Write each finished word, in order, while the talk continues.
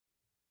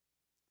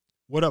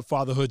What up,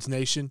 Fatherhoods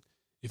Nation?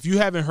 If you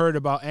haven't heard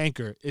about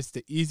Anchor, it's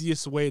the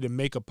easiest way to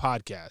make a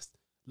podcast.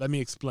 Let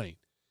me explain.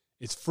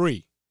 It's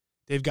free.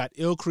 They've got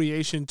ill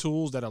creation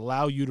tools that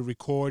allow you to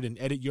record and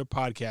edit your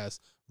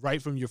podcast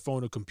right from your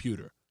phone or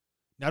computer.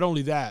 Not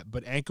only that,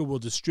 but Anchor will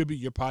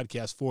distribute your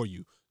podcast for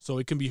you so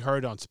it can be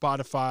heard on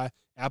Spotify,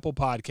 Apple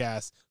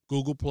Podcasts,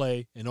 Google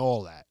Play, and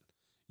all that.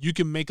 You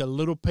can make a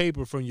little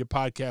paper from your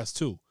podcast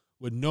too,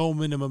 with no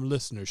minimum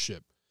listenership.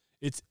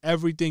 It's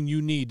everything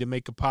you need to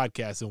make a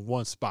podcast in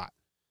one spot.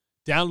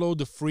 Download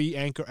the free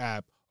Anchor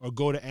app or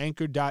go to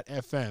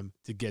anchor.fm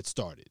to get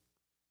started.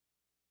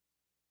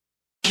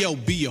 Yo,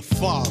 be a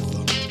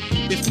father.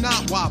 If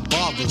not, why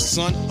bother,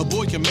 son? A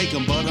boy can make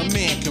them, but a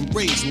man can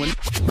raise one.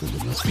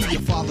 Be a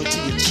father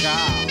to your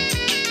child.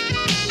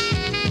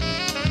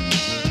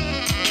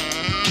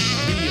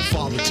 Be a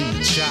father to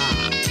your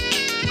child.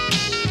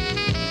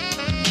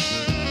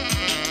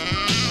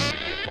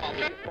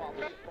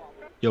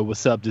 Yo,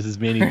 what's up? This is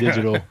Manny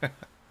Digital,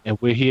 and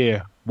we're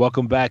here.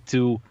 Welcome back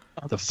to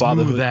the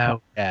Fatherhood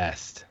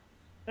Podcast.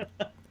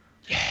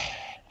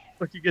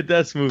 Where'd you get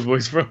that smooth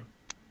voice from?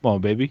 Come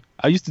on, baby.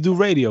 I used to do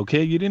radio,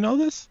 kid. You didn't know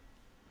this?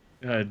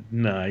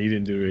 Nah, you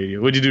didn't do radio.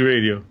 What'd you do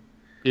radio?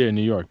 Here in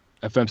New York,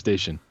 FM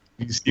station.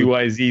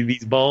 CYZ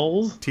these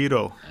balls?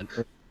 Tito.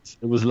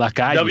 It was La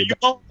Calle.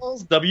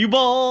 W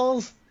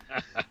balls.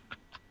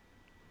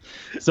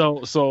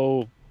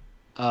 So,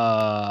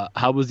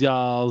 how was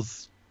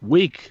y'all's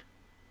week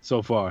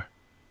so far?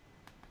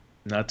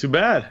 Not too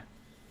bad.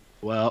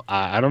 Well,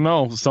 I don't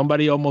know.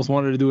 Somebody almost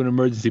wanted to do an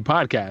emergency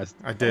podcast.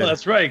 I did. Oh,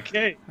 that's right,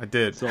 Kate. I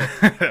did. So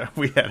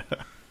we had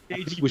a...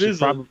 KG we should Bizzle,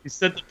 probably he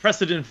set the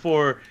precedent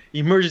for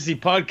emergency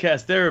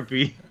podcast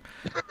therapy.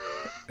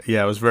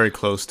 Yeah, I was very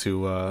close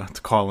to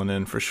calling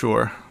in for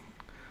sure.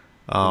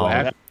 What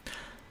happened?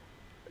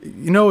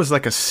 You know, it was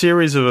like a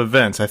series of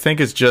events. I think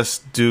it's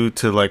just due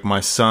to like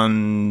my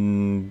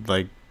son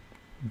like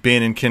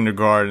being in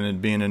kindergarten and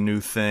being a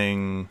new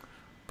thing.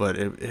 But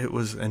it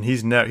was, and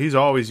he's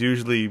always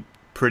usually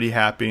pretty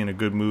happy, in a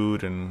good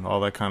mood, and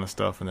all that kind of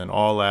stuff. And then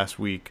all last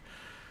week,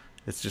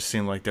 it just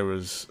seemed like there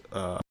was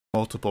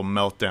multiple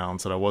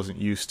meltdowns that I wasn't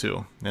used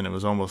to, and it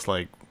was almost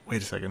like,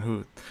 wait a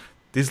second,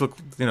 this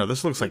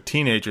looks like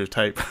teenager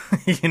type,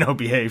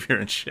 behavior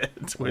and shit,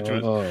 but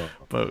it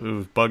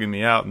was bugging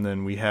me out. And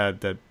then we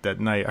had that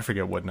night, I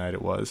forget what night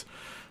it was.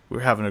 We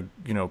were having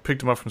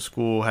picked him up from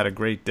school, had a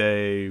great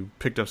day,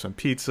 picked up some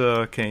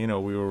pizza,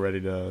 we were ready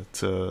to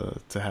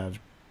have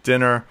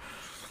dinner.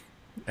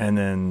 And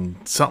then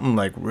something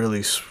like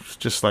really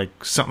just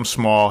like something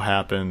small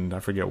happened. I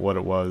forget what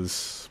it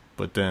was,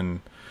 but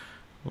then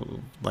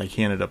like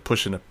he ended up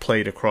pushing a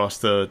plate across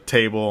the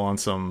table on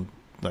some,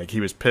 like he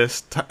was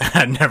pissed.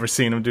 I'd never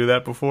seen him do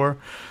that before.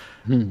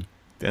 And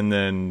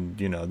then,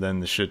 then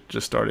the shit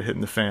just started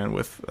hitting the fan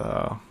with,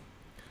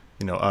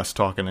 us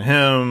talking to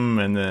him.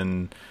 And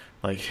then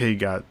like he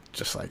got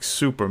just like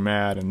super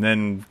mad. And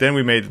then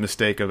we made the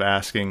mistake of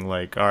asking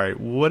like, all right,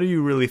 what are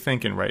you really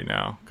thinking right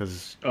now?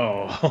 Because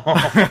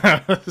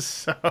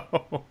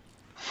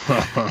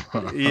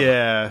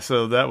yeah,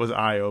 so that was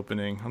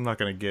eye-opening. I'm not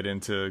going to get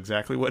into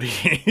exactly what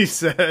he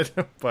said,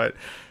 but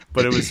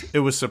it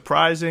was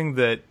surprising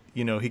that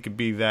he could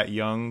be that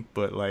young,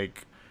 but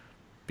like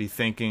be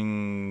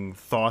thinking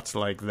thoughts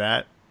like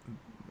that.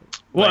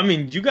 Well, like, I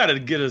mean, you got to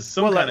get us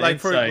some kind of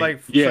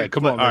insight.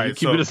 Come on, man. You're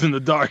keeping us in the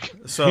dark.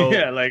 So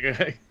yeah,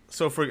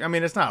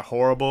 it's not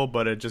horrible,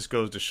 but it just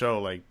goes to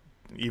show, like,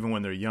 even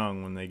when they're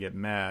young, when they get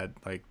mad,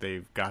 like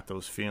they've got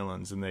those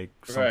feelings, and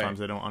sometimes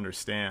they don't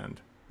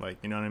understand. Like,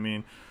 you know what I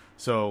mean?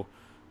 So,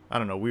 I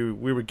don't know.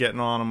 We were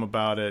getting on him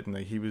about it, and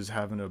he was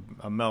having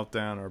a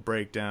meltdown or a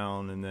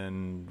breakdown, and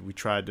then we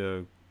tried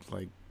to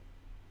like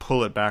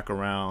pull it back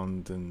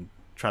around and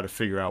try to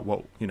figure out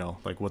what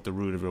the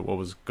root of it, what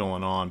was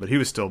going on. But he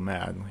was still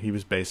mad. He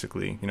was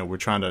basically, we're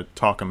trying to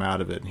talk him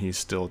out of it, and he's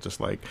still just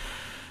like,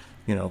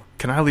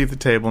 can I leave the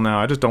table now?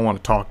 I just don't want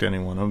to talk to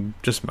anyone.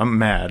 I'm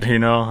mad,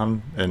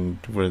 and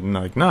we're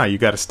like, nah, you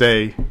got to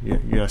stay. You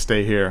got to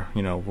stay here.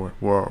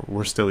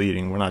 We're still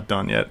eating. We're not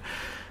done yet.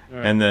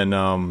 Right. And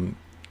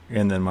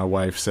then my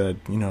wife said,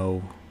 we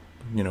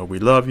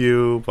love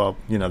you. Well,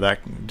 that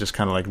just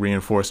kind of like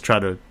reinforced, try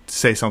to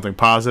say something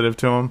positive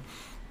to him.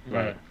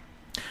 Right.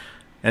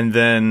 And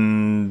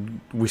then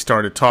we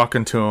started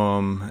talking to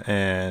him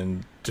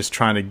and just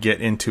trying to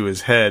get into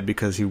his head,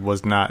 because he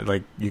was not,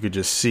 like, you could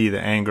just see the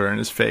anger in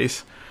his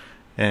face.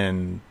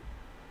 And,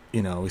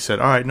 we said,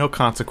 all right, no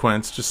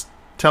consequence. Just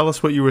tell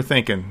us what you were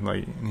thinking.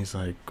 Like, and he's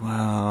like,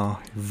 well,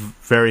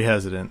 very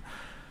hesitant.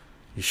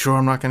 You sure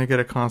I'm not going to get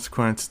a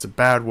consequence? It's a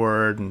bad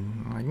word.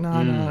 And I'm like,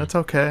 no, it's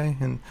okay.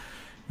 And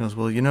he goes,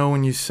 well,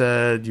 when you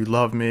said you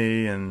love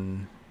me,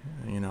 and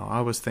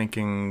I was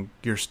thinking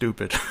you're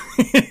stupid,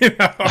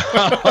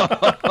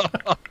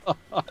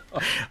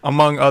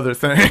 among other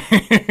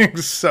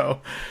things.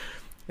 So,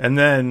 and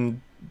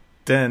then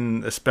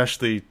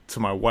especially to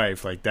my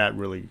wife, like that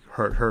really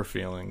hurt her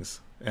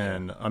feelings.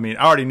 And I mean,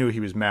 I already knew he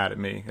was mad at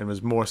me. It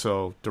was more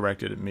so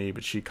directed at me,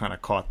 but she kind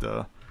of caught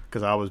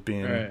because I was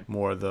being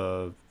more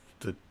the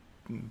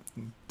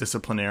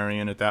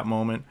disciplinarian at that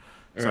moment,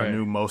 so I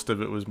knew most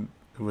of it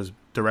was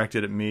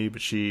directed at me,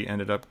 but she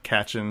ended up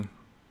catching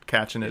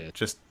it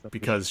just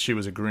because she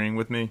was agreeing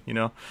with me, you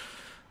know.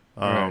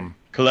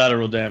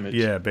 Collateral damage.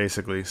 Yeah,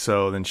 basically.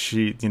 So then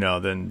she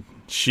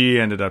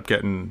ended up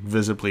getting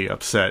visibly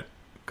upset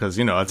because,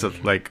 you know, it's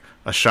like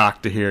a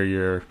shock to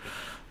hear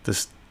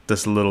this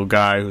little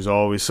guy who's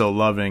always so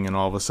loving, and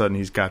all of a sudden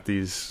he's got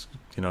these,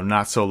 you know,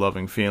 not so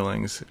loving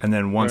feelings. And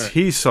then once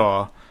he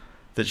saw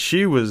that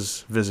she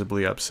was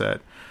visibly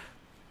upset,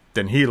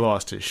 then he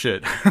lost his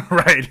shit.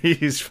 Right?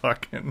 He's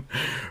fucking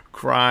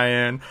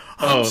crying.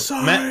 I'm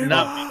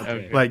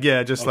sorry. Like,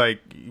 yeah, just like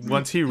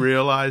once he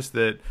realized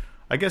that,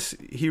 I guess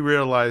he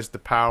realized the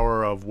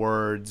power of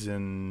words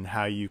and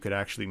how you could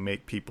actually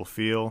make people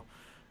feel.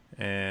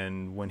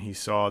 And when he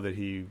saw that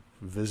he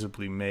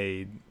visibly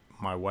made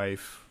my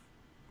wife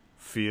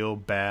feel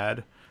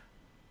bad,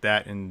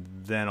 and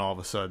then all of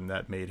a sudden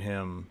that made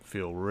him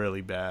feel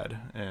really bad.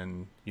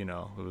 And, you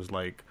know, it was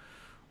like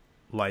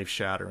life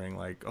shattering,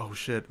 like, oh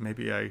shit,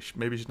 maybe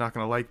she's not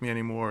going to like me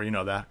anymore, you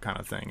know, that kind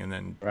of thing. And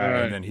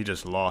then he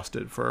just lost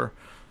it for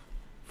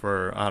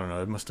I don't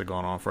know, it must have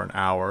gone on for an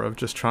hour of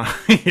just trying,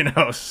 you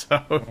know.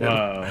 So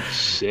wow,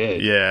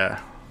 shit. Yeah.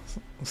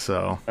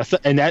 So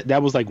and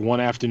that was like one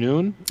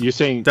afternoon. You're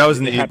saying that was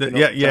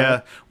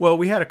yeah. Well,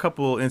 we had a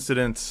couple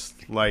incidents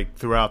like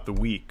throughout the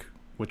week,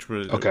 which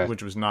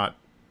was not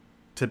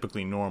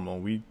typically normal.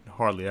 We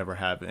hardly ever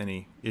have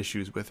any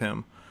issues with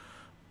him,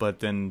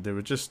 but then there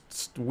were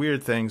just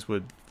weird things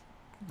would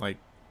like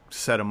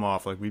set him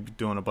off. Like we'd be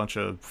doing a bunch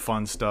of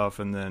fun stuff,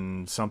 and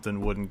then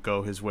something wouldn't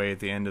go his way at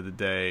the end of the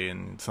day,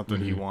 and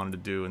something he wanted to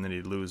do, and then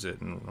he'd lose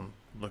it. And I'm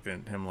looking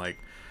at him like,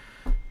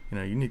 you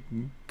know, you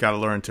got to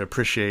learn to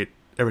appreciate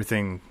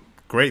everything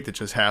great that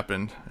just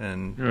happened,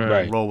 and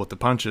roll with the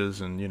punches,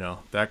 and, you know,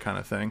 that kind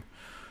of thing.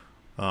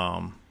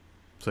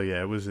 So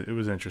yeah, it was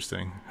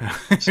interesting.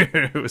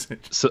 It was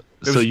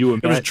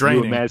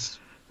draining.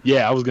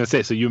 Yeah, I was gonna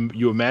say. So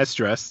you were mad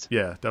stressed.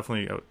 Yeah,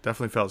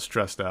 definitely felt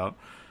stressed out.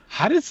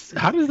 How does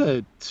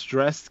a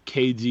stressed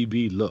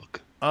KGB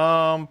look?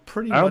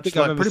 Pretty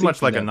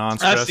much like a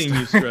non-stressed. I've seen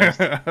you stressed.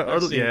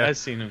 I've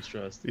seen him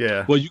stressed.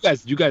 Yeah. Well, you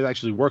guys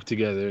actually work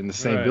together in the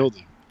same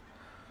building.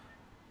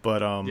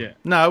 But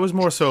no, it was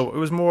more so. It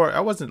was more.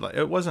 It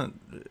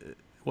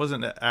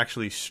wasn't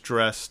actually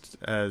stressed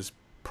as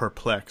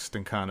perplexed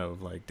and kind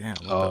of like, damn.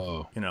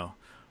 You know,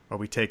 are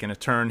we taking a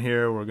turn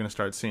here? We're gonna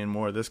start seeing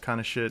more of this kind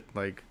of shit.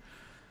 Like,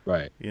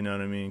 right. You know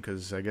what I mean?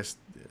 Because I guess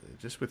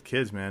just with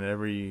kids, man,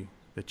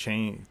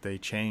 they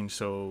change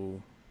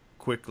so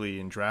quickly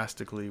and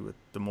drastically with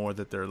the more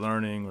that they're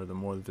learning or the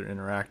more that they're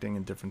interacting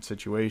in different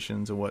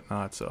situations and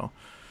whatnot. So,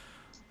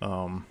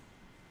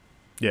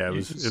 yeah,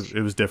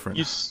 it was different.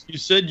 You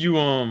said you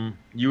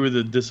were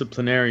the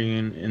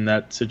disciplinarian in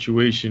that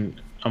situation.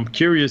 I'm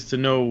curious to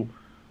know,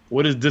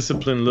 what does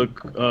discipline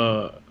look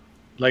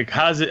like?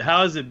 How has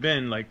it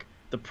been, like,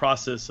 the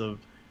process of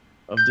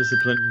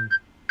disciplining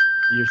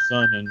your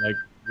son, and like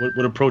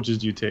what approaches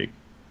do you take?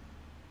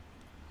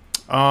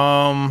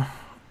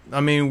 I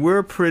mean,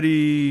 we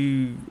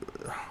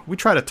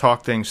try to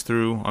talk things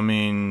through. I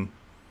mean,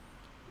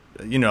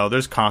 you know,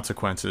 there's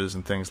consequences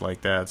and things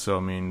like that. So,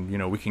 I mean, you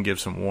know, we can give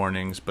some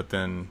warnings, but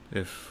then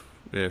if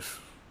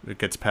it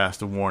gets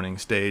past the warning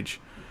stage,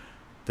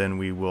 then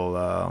we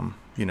will,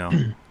 you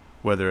know,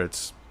 whether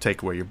it's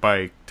take away your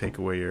bike, take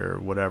away your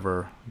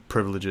whatever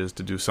privileges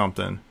to do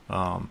something,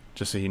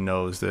 just so he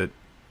knows that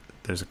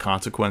there's a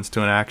consequence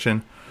to an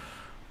action.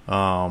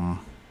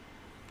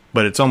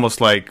 But it's almost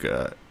like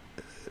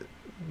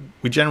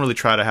we generally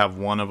try to have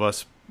one of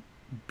us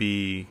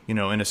be, you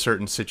know, in a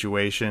certain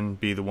situation,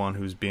 be the one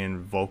who's being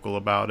vocal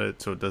about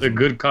it, so it doesn't. The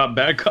good cop,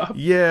 bad cop.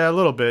 Yeah, a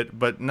little bit,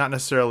 but not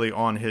necessarily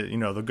on his. You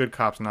know, the good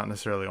cop's not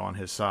necessarily on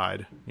his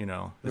side. You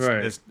know,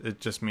 it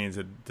just means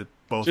that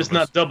both just of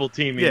us, not double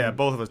teaming. Yeah,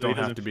 both of us don't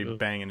have to be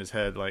banging his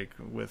head like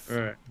with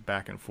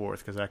back and forth,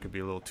 because that could be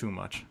a little too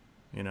much.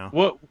 You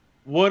know.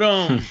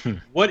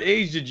 What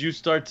age did you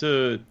start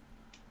to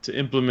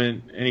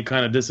implement any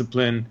kind of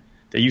discipline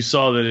that you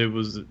saw that it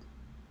was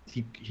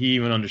he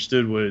even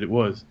understood what it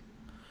was?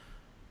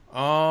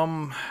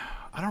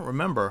 I don't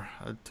remember,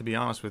 to be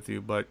honest with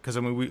you, but because I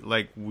mean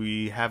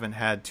we haven't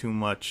had too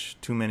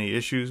many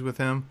issues with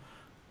him,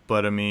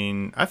 but I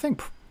mean I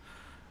think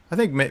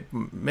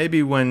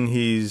maybe when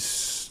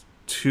he's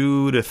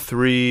 2 to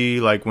 3,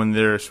 like when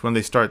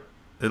they start,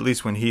 at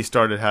least when he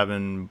started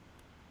having,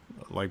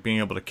 like, being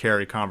able to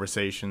carry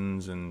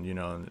conversations, and you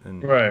know,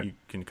 and you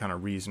can kind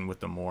of reason with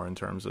them more in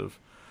terms of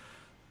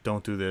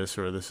don't do this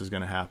or this is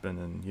going to happen,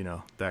 and you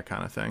know, that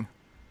kind of thing.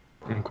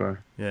 Okay.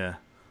 Yeah.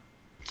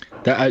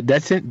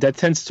 That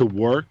tends to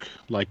work,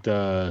 like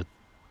the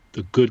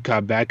good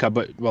cop, bad cop,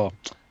 but well,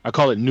 I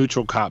call it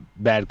neutral cop,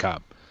 bad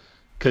cop,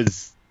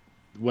 because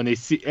when they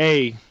see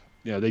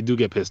you know, they do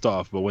get pissed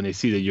off, but when they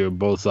see that you're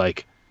both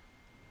like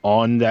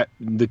on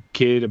the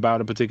kid about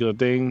a particular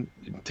thing,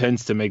 it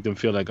tends to make them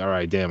feel like, all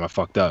right, damn, I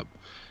fucked up.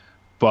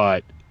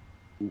 But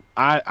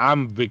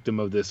I'm victim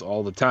of this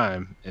all the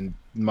time, and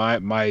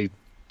my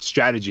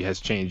strategy has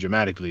changed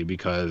dramatically,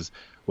 because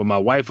when my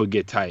wife would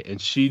get tight,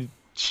 and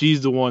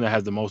she's the one that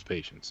has the most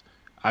patience.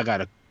 I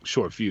got a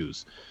short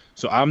fuse.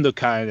 So I'm the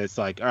kind that's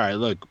like, all right,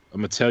 look,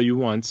 I'm going to tell you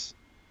once,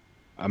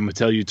 I'm going to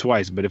tell you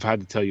twice, but if I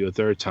had to tell you a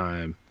third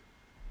time,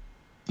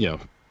 you know,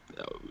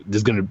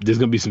 there's going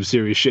to be some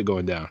serious shit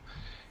going down.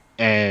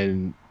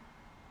 And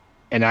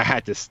I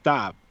had to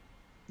stop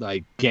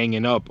like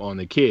ganging up on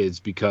the kids,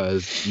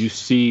 because you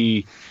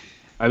see,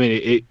 I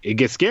mean, it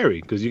gets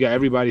scary, because you got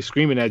everybody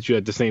screaming at you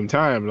at the same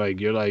time. Like,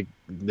 you're like,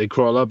 they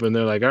crawl up and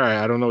they're like, all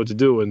right, I don't know what to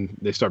do. And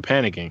they start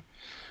panicking.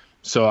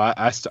 So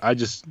I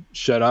just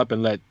shut up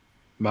and let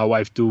my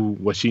wife do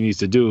what she needs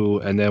to do.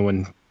 And then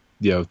when,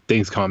 you know,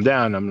 things calm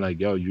down, I'm like,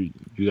 yo, you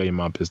got your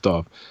mom pissed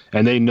off.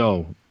 And they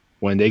know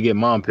when they get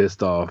mom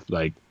pissed off,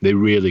 like, they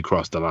really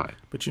cross the line.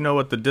 But you know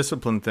what? The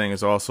discipline thing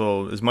is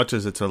also, as much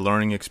as it's a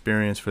learning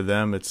experience for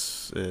them,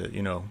 it's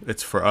you know,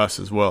 it's for us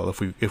as well,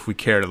 if we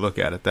care to look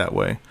at it that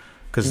way.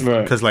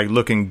 Because like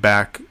looking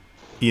back,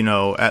 you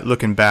know,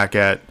 looking back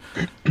at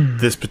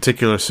this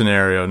particular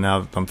scenario,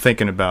 now that I'm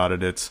thinking about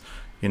it, it's,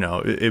 you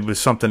know, it was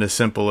something as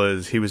simple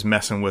as he was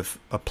messing with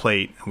a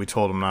plate, and we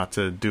told him not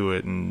to do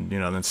it, and, you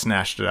know, then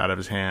snatched it out of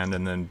his hand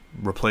and then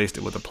replaced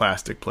it with a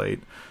plastic plate.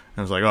 And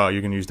I was like, oh,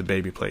 you can use the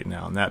baby plate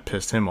now. And that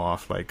pissed him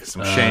off, like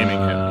some shaming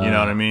him. You know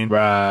what I mean?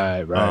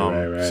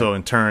 Right. So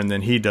in turn,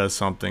 then he does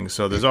something.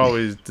 So there's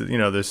always, you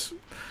know, this.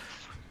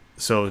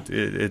 So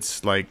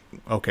it's like,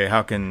 okay,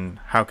 how can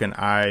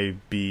I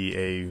be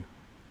a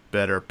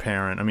better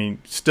parent? I mean,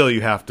 still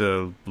you have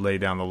to lay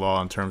down the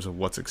law in terms of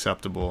what's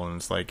acceptable. And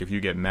it's like, if you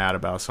get mad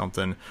about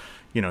something,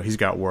 you know, he's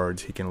got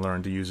words. He can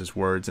learn to use his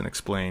words and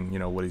explain, you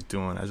know, what he's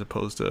doing, as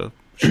opposed to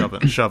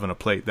shoving a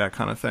plate, that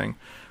kind of thing.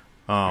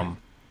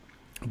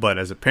 But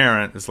as a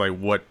parent, it's like,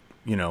 what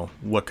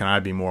can I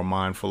be more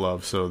mindful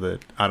of, so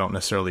that I don't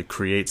necessarily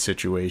create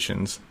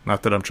situations?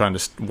 Not that I'm trying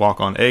to walk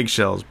on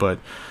eggshells, but,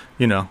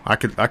 you know, I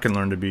can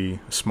learn to be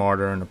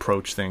smarter and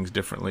approach things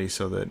differently,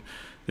 so that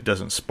it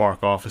doesn't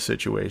spark off a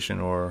situation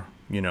or,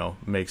 you know,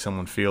 make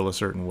someone feel a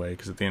certain way.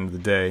 Because at the end of the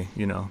day,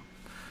 you know,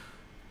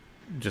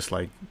 just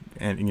like,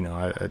 and you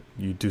know,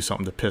 you do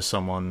something to piss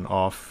someone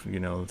off, you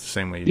know, the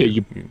same way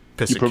you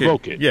piss a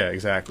provoke kid. it. Yeah,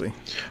 exactly.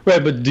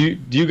 Right, but do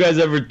you guys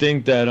ever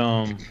think that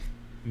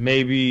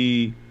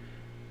maybe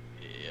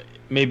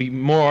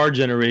more our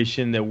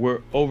generation, that we're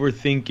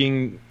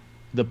overthinking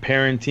the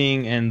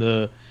parenting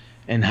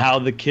and how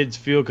the kids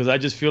feel? Because I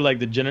just feel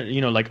like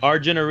like our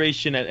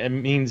generation, it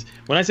means,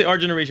 when I say our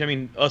generation, I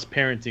mean us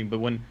parenting, but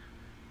when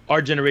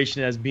our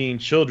generation as being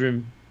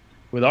children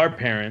with our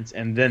parents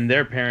and then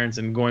their parents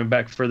and going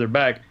back further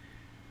back,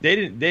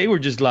 they were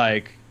just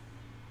like,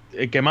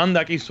 el que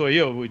manda aquí soy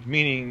yo, which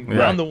meaning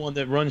I'm the one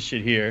that runs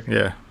shit here.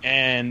 Yeah.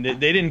 And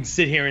they didn't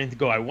sit here and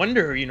go, I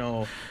wonder, you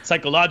know,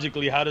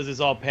 psychologically, how does this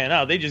all pan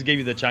out? They just gave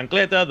you the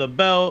chancleta, the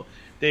belt,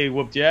 they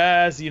whooped your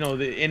ass, you know,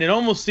 and it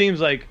almost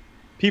seems like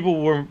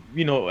people were,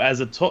 you know,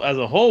 as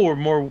a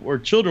whole,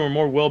 children were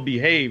more well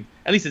behaved.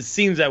 At least it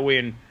seems that way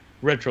in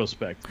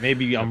retrospect.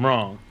 Maybe I'm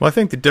wrong. Well, I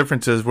think the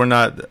difference is we're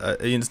not.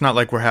 It's not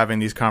like we're having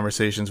these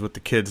conversations with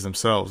the kids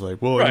themselves.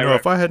 Like, well,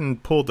 if I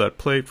hadn't pulled that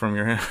plate from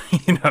your hand,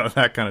 you know,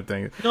 that kind of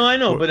thing. No, I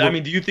know, but I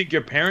mean, do you think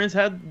your parents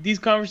had these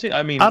conversations?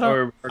 I mean,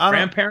 or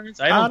grandparents?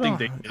 I don't think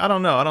they did. I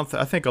don't know.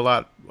 I think a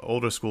lot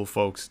older school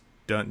folks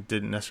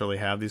didn't necessarily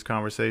have these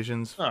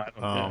conversations. No, I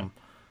don't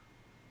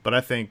but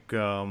I think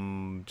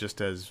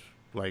just as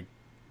like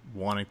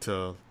wanting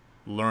to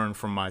learn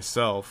from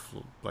myself,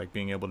 like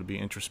being able to be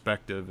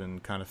introspective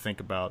and kind of think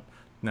about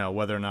now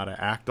whether or not I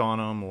act on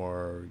them,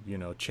 or, you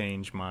know,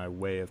 change my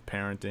way of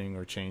parenting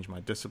or change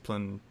my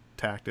discipline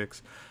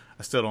tactics.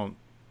 I still don't,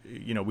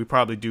 you know, we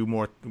probably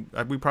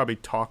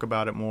talk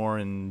about it more,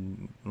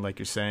 and like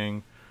you're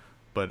saying,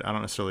 but I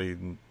don't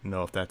necessarily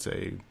know if that's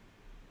a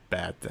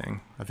bad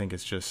thing. I think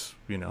it's just,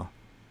 you know.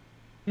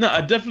 No,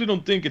 I definitely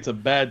don't think it's a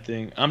bad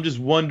thing. I'm just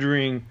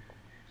wondering,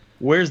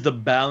 where's the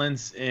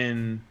balance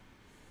in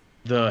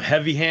the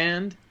heavy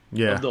hand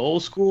of the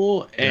old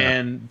school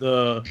and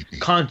the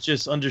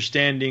conscious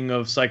understanding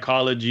of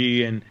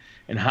psychology and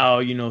how,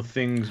 you know,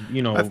 things,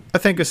 you know. I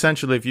think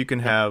essentially if you can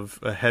have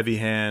a heavy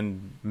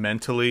hand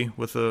mentally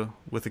with a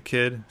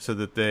kid, so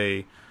that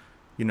they,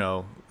 you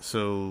know,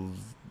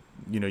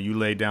 you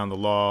lay down the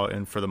law,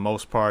 and for the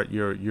most part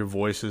your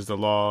voice is the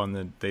law, and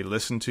then they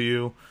listen to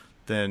you,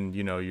 then,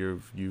 you know,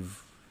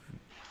 you've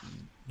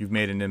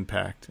made an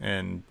impact.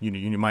 And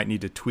you might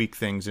need to tweak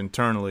things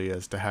internally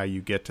as to how you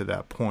get to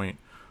that point,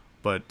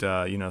 but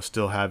you know,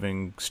 still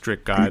having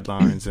strict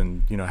guidelines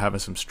and, you know, having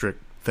some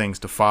strict things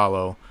to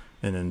follow,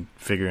 and then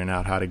figuring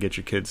out how to get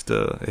your kids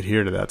to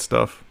adhere to that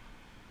stuff.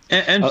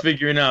 And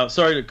figuring out,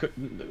 sorry to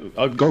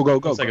go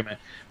a second, man,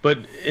 but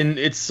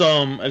it's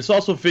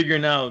also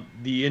figuring out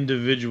the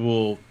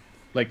individual,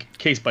 like,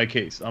 case by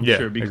case. I'm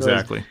sure, because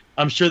exactly.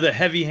 I'm sure the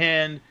heavy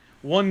hand,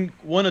 one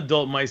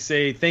adult might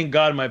say, thank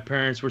God my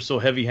parents were so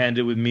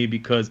heavy-handed with me,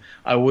 because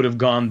I would have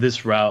gone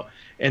this route.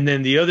 And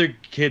then the other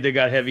kid that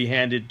got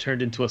heavy-handed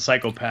turned into a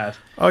psychopath.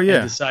 Oh, yeah.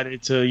 And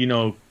decided to, you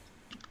know,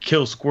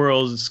 kill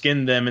squirrels,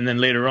 skin them, and then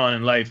later on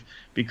in life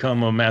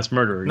become a mass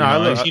murderer. No,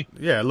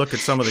 I look at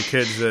some of the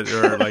kids that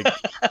are like,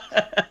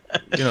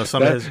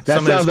 some of his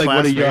sounds like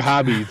one of classmates. your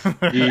hobbies.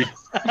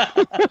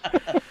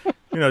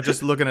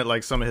 Just looking at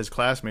like some of his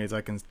classmates,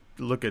 I can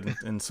look at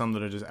and some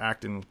that are just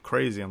acting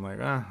crazy. I'm like,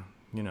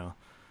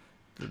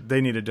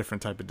 they need a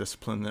different type of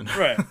discipline than,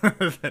 right.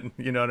 than,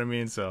 you know what I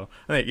mean? So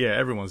I think,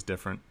 everyone's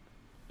different.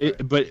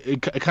 But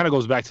it kind of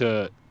goes back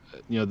to,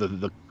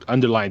 the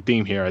underlying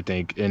theme here, I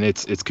think, and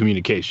it's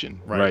communication,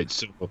 right?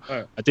 So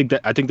right. I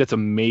think that's a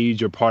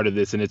major part of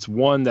this, and it's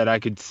one that I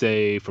could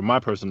say from my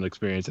personal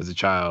experience as a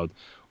child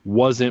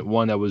wasn't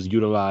one that was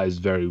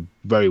utilized very,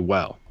 very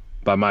well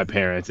by my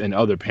parents and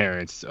other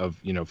parents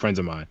of, friends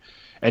of mine.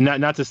 And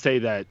not to say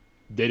that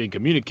they didn't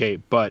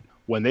communicate, but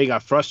when they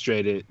got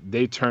frustrated,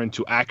 they turned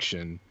to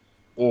action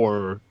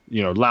or,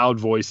 loud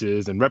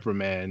voices and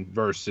reprimand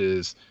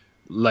versus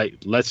like,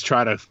 let's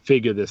try to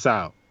figure this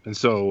out. And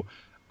so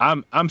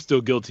I'm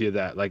still guilty of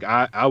that. Like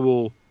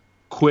I'll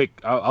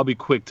be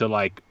quick to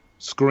like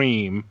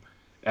scream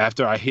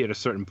after I hit a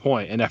certain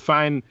point. And I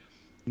find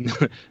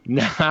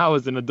now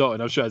as an adult,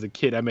 and I'm sure as a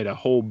kid, I made a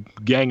whole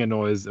gang of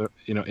noise,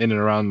 in and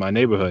around my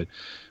neighborhood.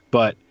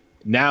 But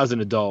now as an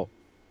adult,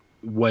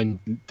 when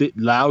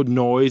loud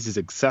noise is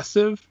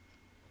excessive,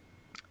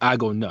 I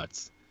go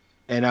nuts.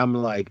 And I'm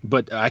like,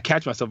 but I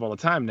catch myself all the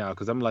time now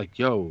because I'm like,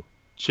 yo,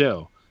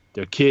 chill.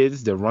 They're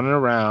kids. They're running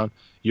around.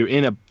 You're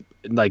in a,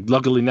 like,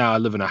 luckily now I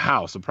live in a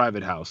house, a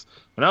private house.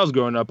 When I was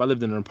growing up, I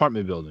lived in an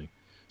apartment building.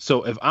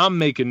 So if I'm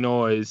making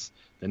noise,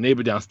 the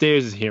neighbor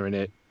downstairs is hearing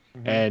it,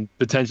 and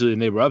potentially the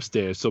neighbor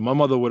upstairs. So my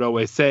mother would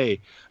always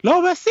say,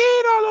 lo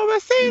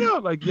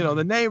vecino, like,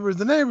 the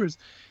neighbors.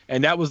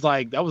 And that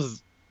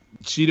was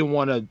she didn't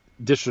want to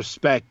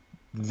disrespect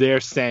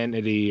their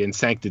sanity and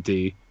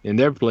sanctity in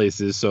their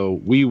places. So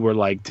we were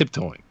like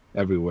tiptoeing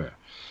everywhere.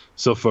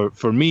 So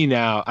for me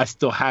now, I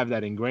still have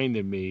that ingrained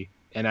in me,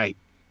 and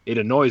it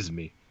annoys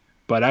me,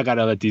 but I got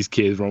to let these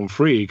kids roam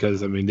free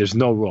because, there's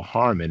no real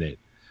harm in it.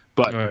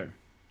 But, Right.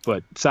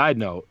 But side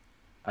note,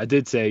 I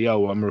did say,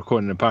 yo, I'm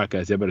recording a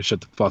podcast. You better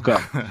shut the fuck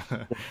up.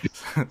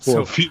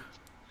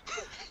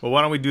 Well,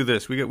 why don't we do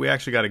this? We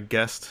actually got a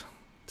guest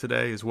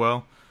today as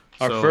well.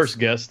 Our first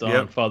guest on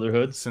Yep.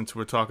 Fatherhood. Since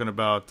we're talking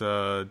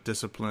about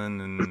discipline,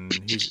 and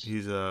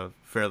he's a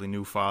fairly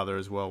new father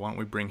as well, why don't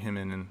we bring him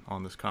in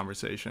on this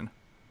conversation?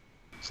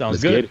 Sounds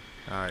Let's good. get it.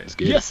 All right.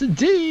 Yes,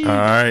 indeed. All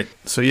right.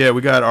 So, we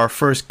got our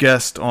first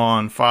guest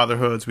on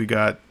Fatherhoods. We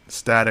got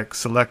Static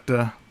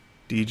Selector,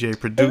 DJ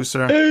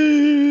producer.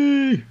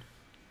 Hey!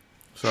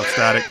 What's up,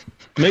 Static?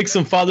 Make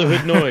some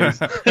fatherhood noise.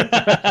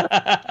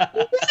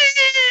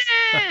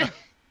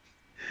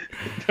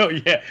 Oh,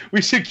 yeah.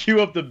 We should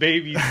cue up the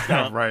babies.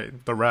 Right.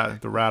 The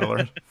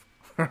rattler.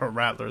 Or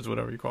rattlers,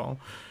 whatever you call them.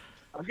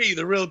 I'll get you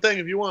the real thing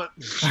if you want.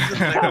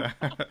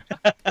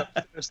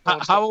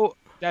 How old,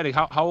 Daddy,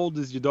 how old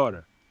is your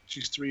daughter?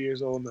 She's 3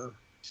 years old now.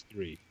 She's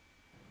 3.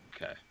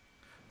 Okay.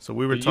 So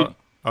we were talking.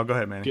 Oh, go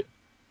ahead, Manny.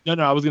 No,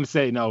 I was going to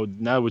say, no,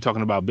 now we're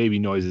talking about baby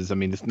noises.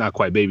 It's not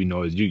quite baby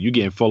noise. You're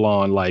getting full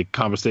on, like,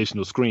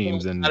 conversational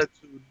screams. Full and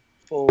attitude,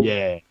 full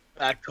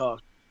back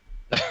talk.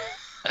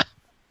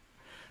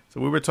 So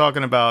we were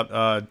talking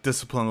about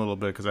discipline a little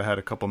bit because I had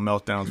a couple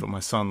meltdowns with my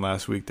son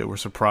last week that were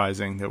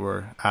surprising, that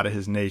were out of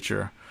his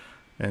nature.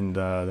 And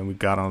then we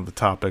got on the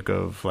topic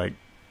of, like,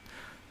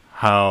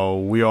 how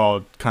we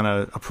all kind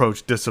of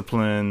approach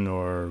discipline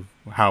or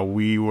how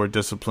we were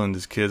disciplined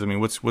as kids.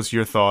 What's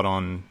your thought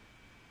on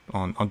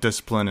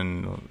discipline,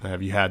 and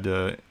have you had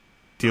to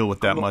deal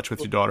with that much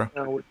with your daughter?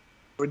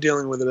 We're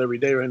dealing with it every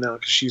day right now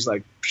because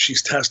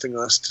she's testing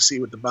us to see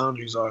what the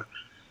boundaries are.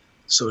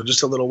 So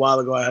just a little while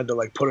ago, I had to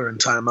like put her in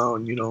timeout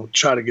and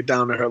try to get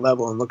down to her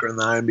level and look her in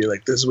the eye and be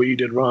like, "This is what you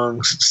did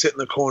wrong." Sit in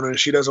the corner.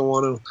 She doesn't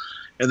want to,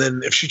 and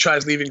then if she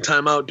tries leaving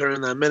timeout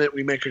during that minute,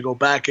 we make her go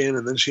back in,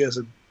 and then she has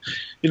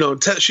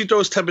she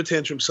throws temper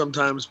tantrums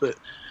sometimes, but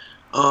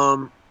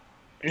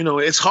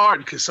it's hard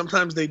because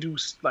sometimes they do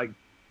like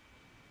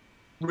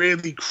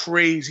really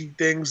crazy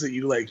things that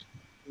you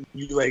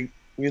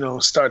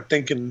start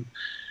thinking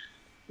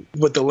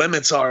what the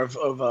limits are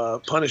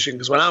of punishing.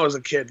 Because when I was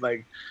a kid,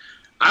 like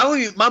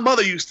my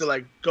mother used to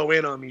like go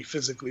in on me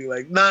physically,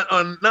 like not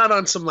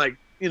on some like,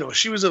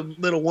 she was a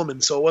little woman,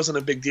 so it wasn't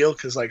a big deal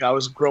because like I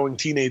was a growing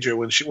teenager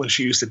when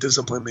she used to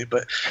discipline me.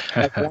 But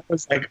like, that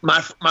was like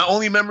my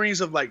only memories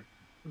of like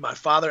my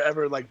father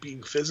ever like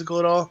being physical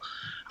at all,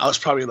 I was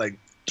probably like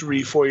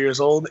 3-4 years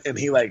old, and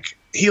he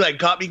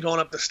got me going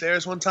up the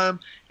stairs one time,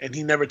 and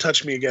he never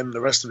touched me again the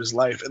rest of his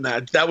life. And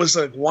that was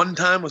like one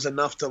time was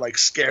enough to like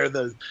scare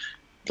the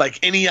like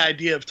any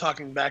idea of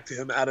talking back to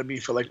him out of me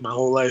for like my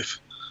whole life.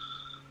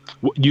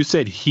 You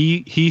said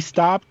he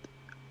stopped,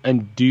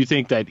 and do you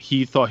think that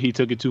he thought he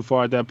took it too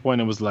far at that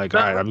point and was like,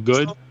 all right, I'm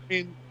good?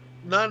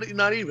 Not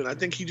even. I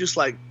think he just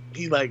like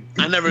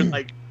I never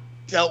like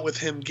dealt with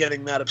him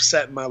getting that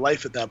upset in my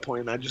life at that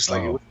point. I just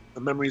like it was the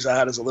memories I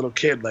had as a little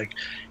kid. Like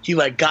he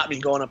like got me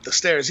going up the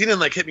stairs. He didn't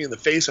like hit me in the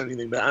face or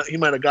anything, but he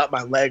might have got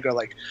my leg or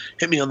like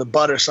hit me on the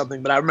butt or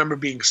something. But I remember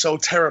being so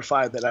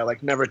terrified that I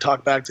like never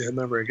talked back to him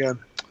ever again.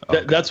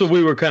 That's what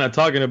we were kind of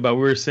talking about.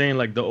 We were saying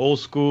like the old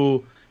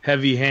school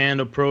heavy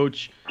hand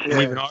approach, and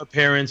even our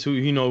parents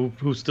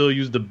who still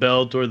use the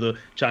belt or the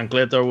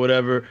chancleta or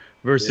whatever,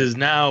 versus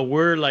now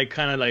we're like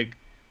kind of like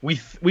we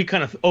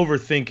kind of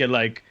overthink it.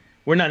 Like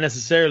we're not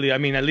necessarily. I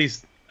mean, at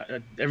least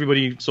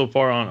everybody so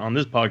far on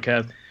this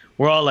podcast,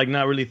 we're all like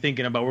not really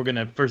thinking about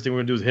first thing we're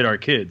gonna do is hit our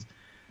kids.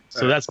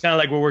 So that's kind of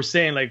like what we're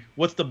saying. Like,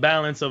 what's the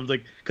balance of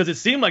like? Because it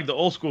seemed like the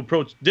old school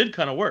approach did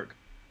kind of work.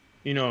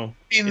 You know,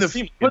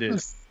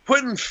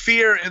 putting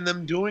fear in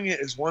them doing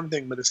it is one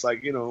thing, but it's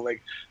like, you know,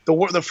 like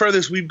the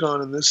furthest we've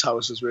gone in this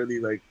house is really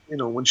like, you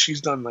know, when she's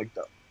done like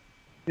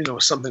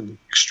something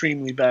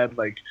extremely bad,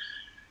 like,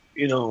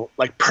 you know,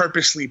 like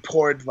purposely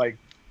poured like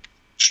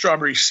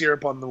strawberry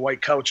syrup on the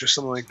white couch or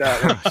something like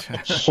that.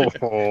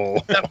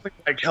 Definitely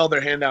like held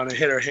her hand down and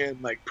hit her hand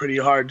like pretty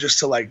hard just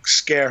to like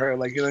scare her,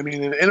 like, you know what I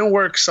mean? And it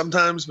works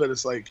sometimes, but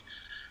it's like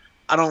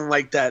I don't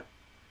like that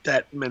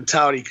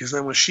mentality, because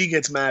then when she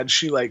gets mad,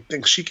 she like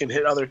thinks she can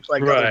hit other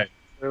like other,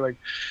 like,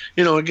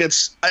 you know,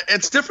 it's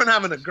different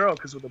having a girl,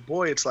 because with a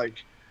boy it's like,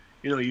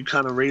 you know, you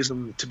kind of raise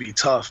them to be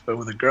tough, but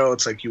with a girl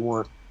it's like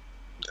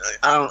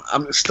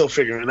I'm still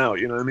figuring out,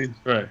 you know what I mean?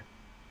 Right.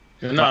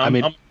 No,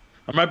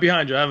 I'm right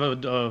behind you. I have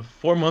a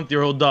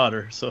 4-month-old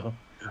daughter, so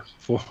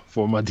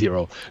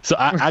 4-month-old. So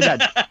I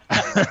got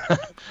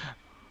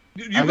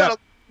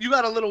you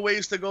got a little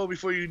ways to go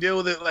before you deal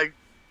with it like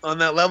on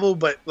that level,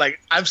 but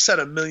like I've said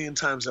a million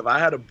times, if I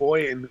had a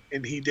boy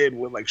and he did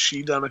what like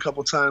she done a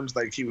couple times,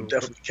 like he would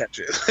definitely catch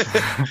it.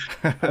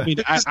 I mean,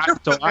 I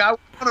want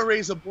to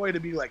raise a boy to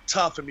be like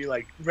tough and be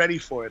like ready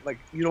for it. Like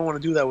you don't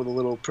want to do that with a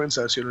little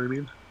princess, you know what I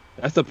mean?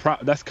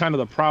 That's kind of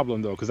the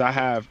problem though, because I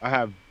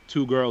have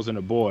 2 girls and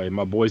a boy.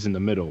 My boy's in the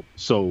middle.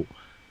 So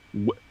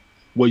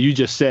what you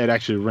just said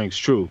actually rings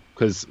true,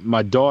 because my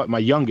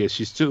youngest,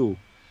 she's 2,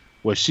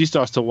 when she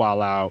starts to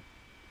wild out,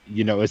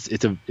 you know, it's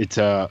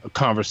a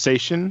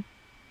conversation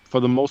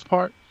for the most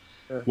part.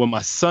 When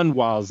my son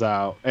wilds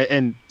out,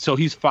 and so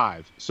he's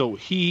 5, so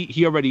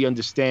he already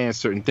understands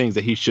certain things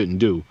that he shouldn't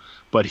do,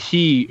 but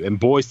and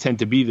boys tend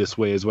to be this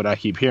way, is what I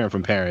keep hearing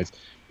from parents.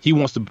 He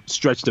wants to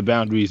stretch the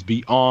boundaries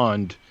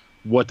beyond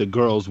what the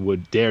girls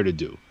would dare to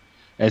do.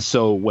 And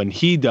so when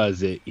he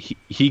does it,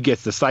 he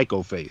gets the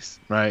psycho face,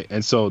 right?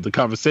 And so the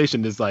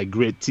conversation is like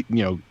grit,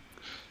 you know,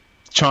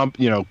 chomp,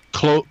 you know,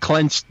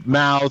 clenched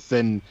mouth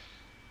and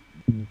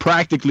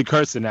practically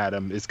cursing at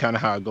him is kind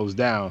of how it goes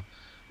down.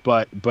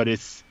 But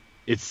it's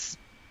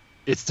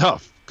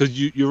tough, because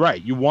you're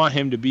right. You want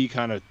him to be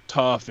kind of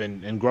tough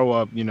and grow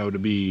up, you know, to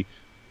be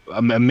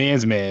a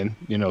man's man,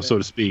 you know, so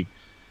to speak.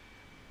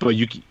 But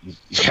you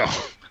know,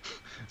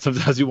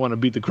 sometimes you want to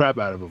beat the crap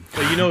out of him.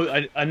 But you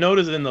know, I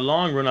noticed in the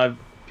long run,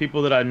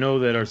 people that I know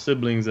that are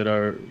siblings that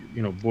are,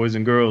 you know, boys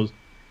and girls.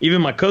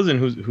 Even my cousin,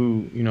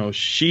 who you know,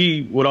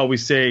 she would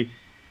always say,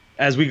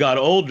 as we got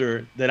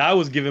older, that I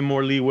was given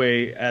more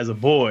leeway as a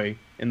boy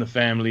in the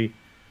family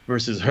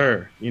versus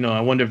her. You know,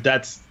 I wonder if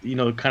that's, you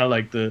know, kind of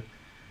like the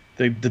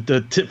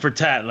tit for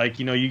tat. Like,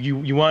 you know,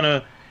 you want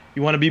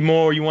to be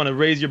more, you want to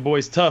raise your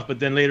boys tough, but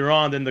then later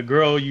on, then the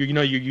girl,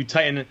 you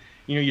tighten,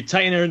 you know, you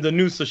tighten her in the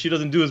noose so she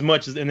doesn't do as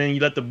much, and then you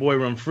let the boy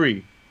run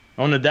free.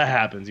 I wonder if that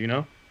happens, you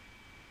know?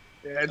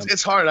 Yeah,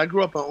 it's hard. I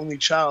grew up an only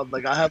child.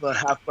 Like I have a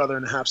half brother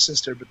and a half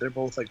sister, but they're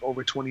both like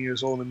over 20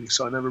 years older than me,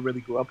 so I never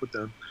really grew up with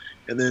them.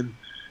 And then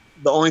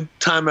the only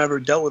time I ever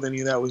dealt with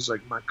any of that was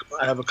like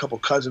I have a couple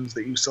cousins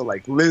that used to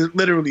like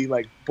literally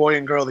like boy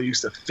and girl that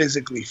used to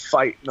physically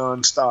fight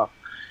nonstop.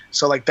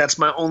 So like that's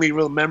my only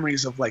real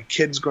memories of like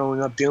kids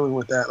growing up dealing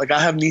with that. Like I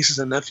have nieces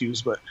and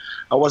nephews, but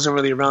I wasn't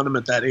really around them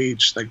at that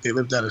age. Like they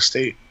lived out of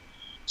state,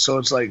 so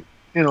it's like,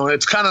 you know,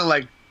 it's kind of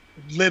like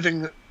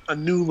living a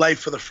new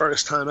life for the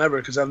first time ever,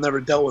 because I've never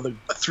dealt with a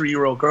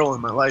 3-year-old girl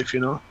in my life, you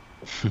know.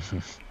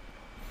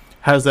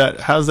 How's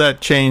that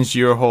changed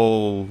your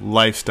whole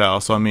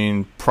lifestyle? So I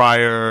mean,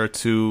 prior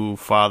to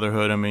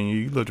fatherhood, I mean,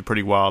 you lived a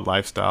pretty wild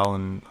lifestyle,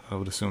 and I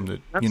would assume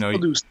that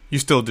you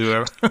still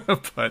do.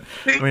 But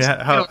I mean,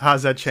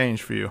 how's that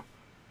changed for you?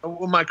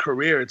 With my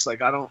career, it's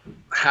like I don't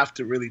have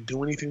to really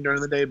do anything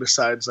during the day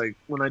besides like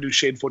when I do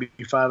Shade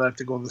 45, I have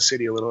to go in the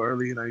city a little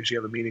early, and I usually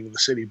have a meeting in the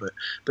city. But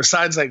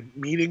besides like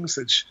meetings,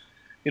 which,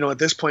 you know, at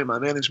this point my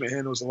management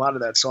handles a lot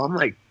of that, so I'm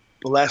like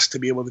blessed to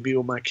be able to be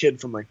with my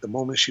kid from like the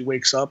moment she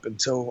wakes up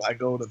until I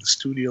go to the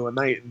studio at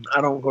night. And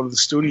I don't go to the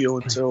studio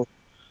until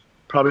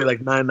probably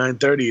like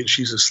 9:30 and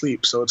she's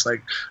asleep. So it's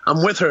like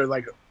I'm with her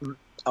like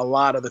a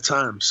lot of the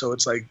time. So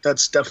it's like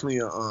that's definitely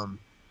a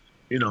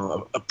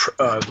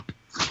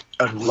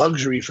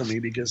luxury for me,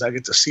 because I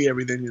get to see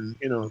everything.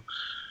 And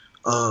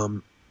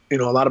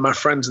a lot of my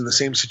friends in the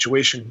same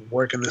situation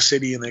work in the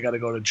city and they got to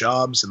go to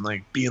jobs and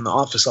like be in the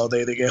office all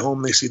day. They get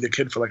home, they see the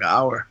kid for like an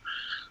hour.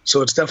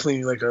 So it's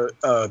definitely like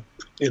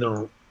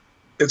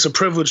it's a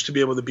privilege to be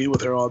able to be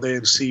with her all day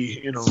and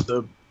see, you know,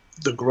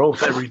 the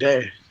growth every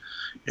day.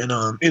 And,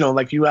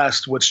 like you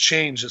asked what's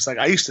changed. It's like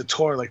I used to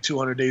tour like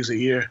 200 days a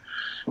year.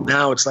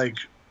 Now it's like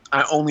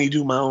I only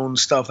do my own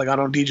stuff. Like I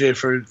don't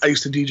DJ I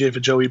used to DJ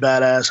for Joey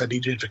Badass. I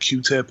DJ for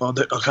Q-Tip, all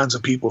kinds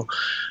of people.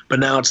 But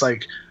now it's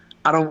like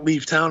I don't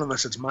leave town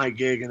unless it's my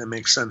gig and it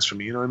makes sense for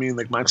me. You know what I mean?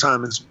 Like my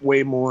time is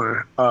way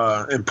more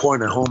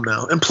important at home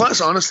now. And plus,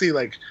 honestly,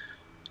 like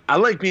I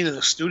like being in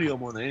the studio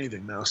more than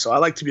anything now. So I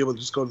like to be able to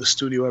just go to the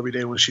studio every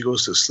day when she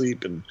goes to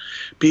sleep. And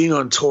being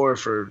on tour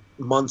for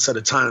months at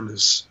a time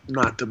is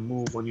not the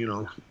move when, you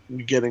know,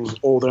 you're getting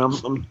older.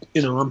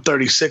 I'm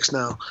 36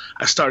 now.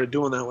 I started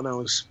doing that when I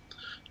was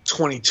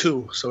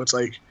 22. So it's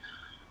like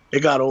it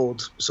got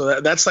old.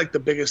 So that's like the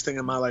biggest thing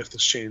in my life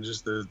that's changed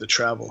is the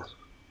travel.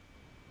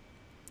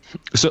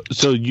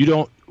 So you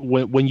don't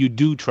when you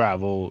do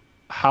travel,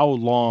 how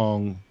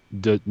long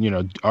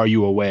are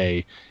you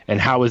away, and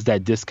how is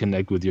that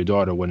disconnect with your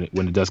daughter when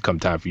it does come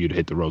time for you to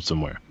hit the road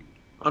somewhere?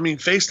 I mean,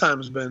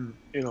 FaceTime's been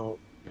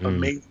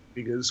amazing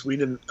because we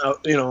didn't a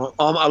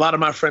lot of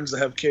my friends that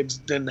have kids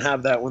didn't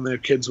have that when their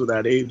kids were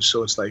that age.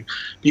 So it's like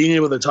being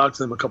able to talk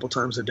to them a couple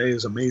times a day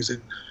is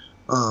amazing.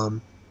 The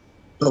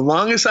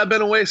longest I've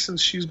been away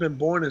since she's been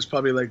born is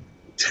probably like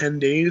 10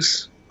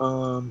 days.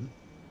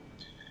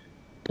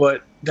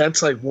 But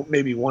that's like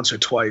maybe once or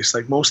twice.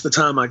 Like most of the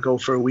time I go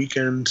for a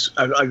weekend.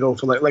 I go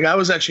for like I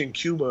was actually in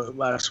Cuba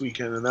last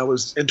weekend, and that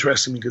was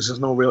interesting because there's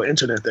no real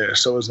internet there.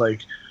 So it was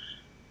like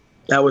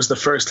that was the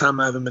first time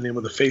I haven't been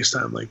able to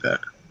FaceTime like that.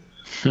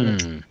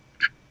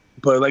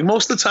 But like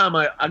most of the time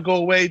I go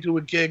away, do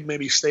a gig,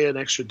 maybe stay an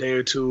extra day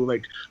or two.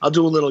 Like I'll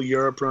do a little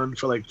Europe run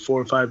for like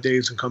 4 or 5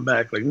 days and come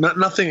back. Like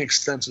nothing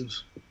extensive.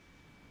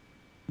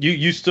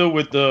 You still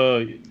with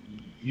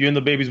you and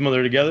the baby's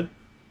mother together?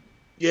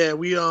 Yeah,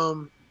 we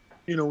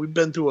we've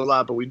been through a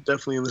lot, but we're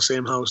definitely in the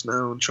same house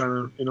now and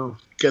trying to,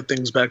 get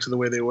things back to the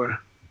way they were.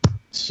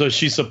 So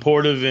she's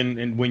supportive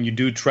and when you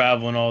do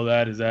travel and all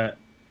that, is that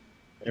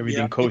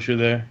everything kosher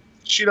there?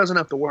 She doesn't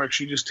have to work.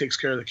 She just takes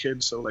care of the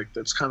kids. So like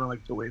that's kind of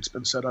like the way it's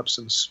been set up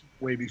since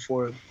way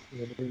before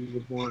the baby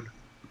was born.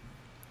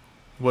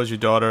 What does your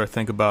daughter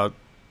think about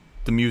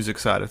the music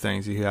side of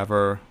things? You have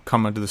her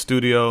come into the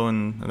studio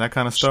and that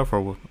kind of stuff,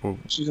 or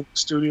she's in the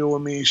studio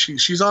with me.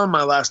 She's on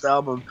my last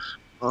album.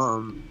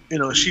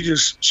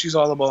 She's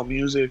all about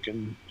music,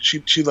 and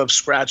she loves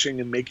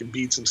scratching and making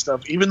beats and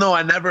stuff. Even though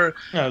I never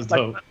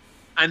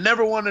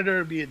wanted her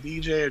to be a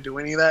DJ or do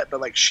any of that, but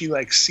like she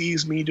like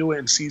sees me do it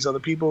and sees other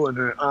people, and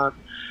her aunt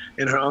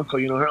and her uncle.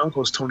 Her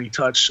uncle's Tony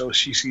Touch, so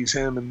she sees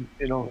him and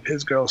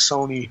his girl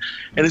Sony,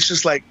 and it's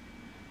just like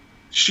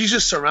she's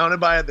just surrounded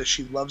by it that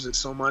she loves it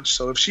so much.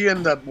 So if she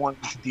ended up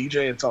wanting to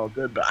DJ, it's all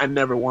good. But I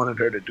never wanted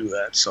her to do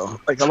that. So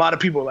like a lot of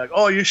people are like,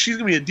 oh, she's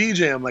gonna be a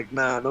DJ. I'm like,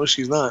 nah, no,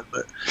 she's not.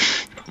 But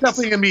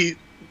definitely gonna be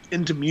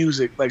into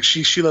music. Like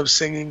she loves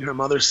singing. Her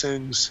mother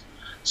sings.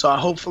 So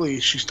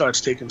hopefully she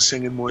starts taking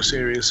singing more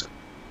serious.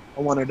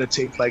 I want her to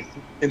take like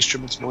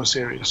instruments more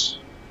serious.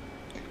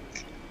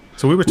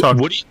 So we were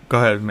talking. Go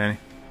ahead, Manny.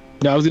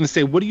 No, I was gonna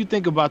say, what do you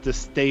think about the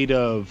state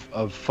of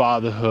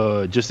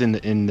fatherhood just in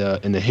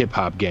the hip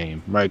hop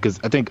game, right? Because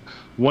I think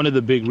one of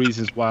the big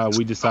reasons why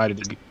we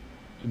decided to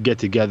get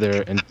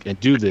together and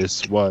do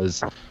this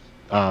was,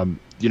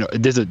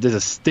 there's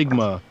a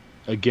stigma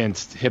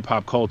against hip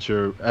hop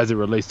culture as it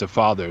relates to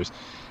fathers,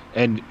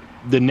 and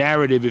the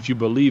narrative, if you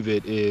believe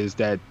it, is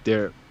that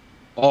they're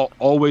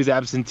always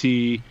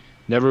absentee,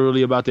 never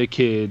really about their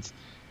kids,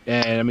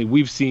 and I mean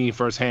we've seen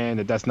firsthand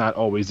that that's not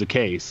always the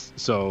case.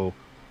 So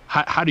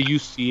how do you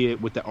see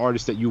it with the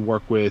artists that you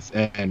work with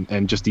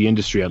and just the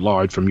industry at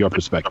large from your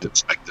perspective?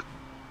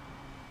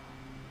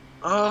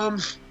 I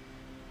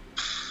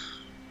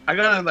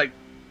gotta like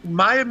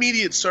my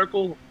immediate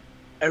circle,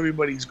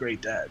 everybody's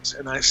great dads,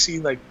 and I see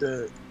like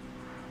the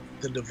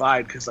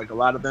divide because like a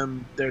lot of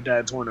them, their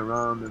dads weren't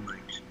around, and like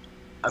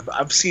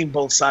I've seen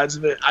both sides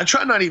of it. I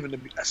try not even to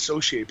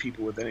associate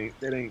people with any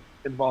that ain't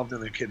involved in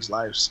their kids'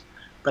 lives,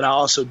 but I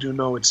also do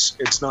know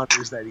it's not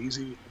always that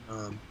easy.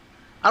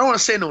 I don't want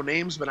to say no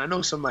names, but I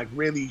know some like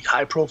really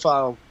high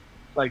profile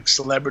like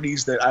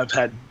celebrities that I've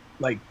had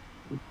like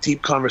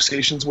deep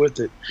conversations with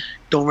that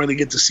don't really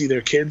get to see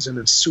their kids, and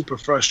it's super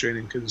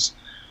frustrating because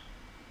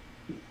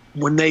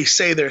when they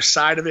say their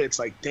side of it, it's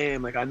like,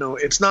 damn, like I know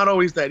it's not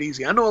always that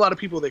easy. I know a lot of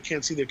people that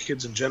can't see their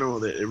kids in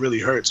general that it really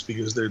hurts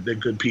because they're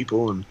good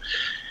people, and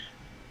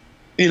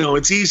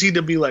it's easy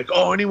to be like,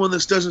 oh, anyone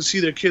that doesn't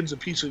see their kid's a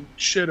piece of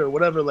shit or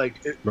whatever. Like,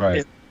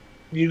 right.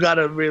 You got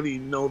to really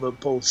know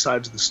both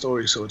sides of the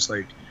story. So it's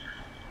like,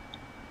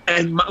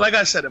 and like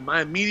I said, in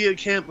my immediate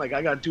camp, like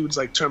I got dudes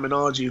like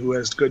Terminology who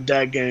has good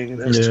dad gang and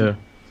has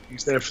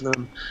he's there for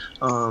them.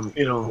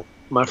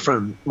 My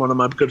friend, one of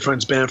my good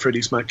friends, Bamford,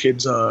 he's my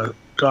kid's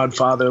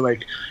godfather.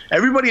 Like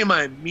everybody in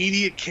my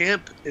immediate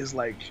camp is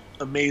like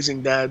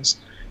amazing dads,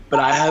 but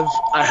I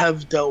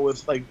have dealt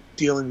with like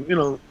dealing,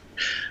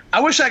 I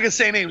wish I could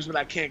say names, but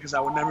I can't because I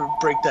would never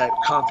break that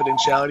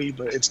confidentiality.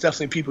 But it's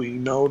definitely people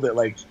that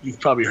like you've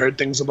probably heard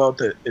things about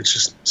that. It's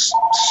just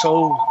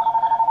so,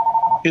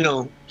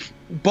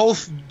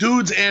 both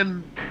dudes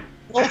and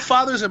both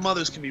fathers and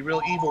mothers can be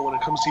real evil when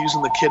it comes to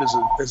using the kid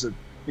as a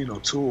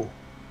tool.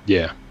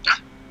 Yeah.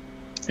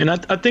 And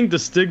I think the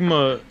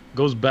stigma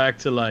goes back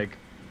to like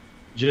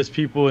just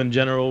people in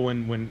general.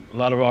 When a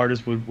lot of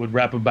artists would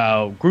rap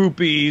about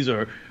groupies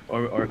or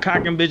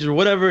cock and bitches or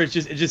whatever, it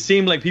just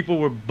seemed like people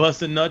were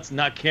busting nuts,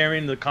 not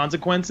caring the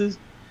consequences.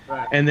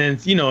 Right. And then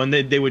and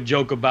they would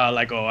joke about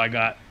like, oh, I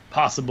got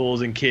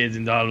possibles and kids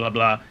and blah blah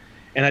blah.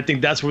 And I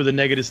think that's where the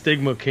negative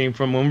stigma came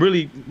from. When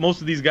really most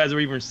of these guys are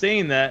even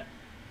saying that,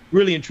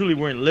 really and truly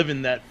weren't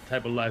living that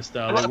type of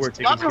lifestyle. They were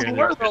taking care of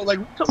their though, like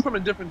we come from a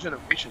different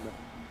generation.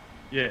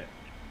 Yeah.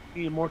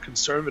 Being more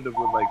conservative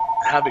with like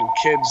having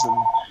kids,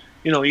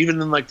 and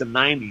even in like the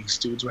 '90s,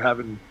 dudes were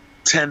having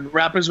 10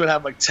 rappers would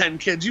have like 10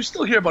 kids. You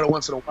still hear about it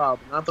once in a while,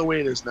 but not the way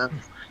it is now.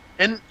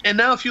 And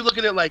now if you look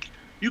at it, like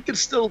you can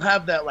still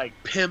have that like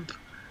pimp,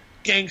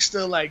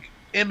 gangster like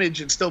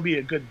image and still be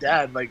a good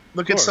dad. Like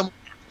look at some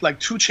like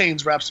 2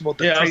 Chainz raps about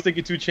the I was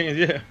thinking 2 Chainz,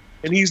 yeah.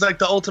 And he's like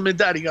the ultimate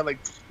dad. He got like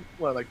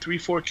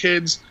 3-4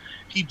 kids.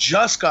 He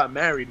just got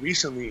married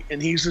recently,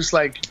 and he's just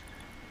like,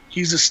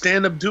 he's a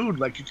stand-up dude.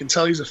 Like you can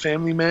tell he's a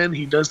family man.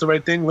 He does the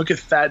right thing. Look at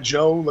Fat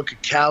Joe. Look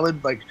at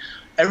Khaled. Like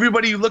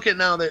everybody you look at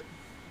now that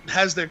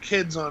has their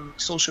kids on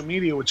social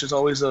media, which is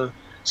always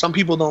some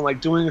people don't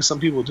like doing it, some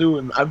people do,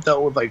 and I've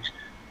dealt with like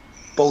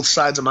both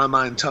sides of my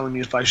mind telling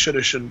me if I should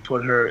or shouldn't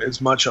put her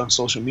as much on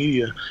social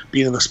media,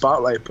 being in the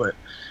spotlight. But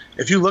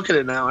if you look at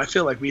it now, I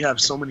feel like we have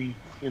so many,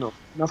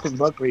 nothing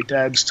but great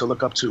dads to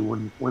look up to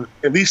when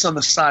at least on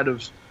the side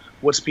of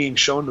what's being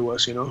shown to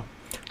us,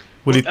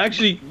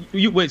 Actually,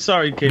 wait,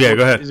 sorry, Kate. Yeah,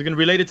 go ahead. Is it going to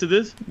relate it to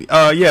this?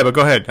 Yeah, but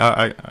go ahead.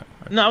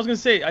 No, I was going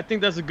to say, I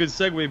think that's a good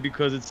segue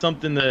because it's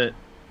something that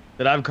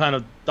I've kind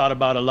of thought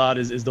about a lot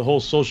is the whole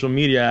social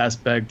media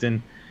aspect.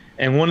 And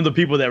one of the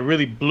people that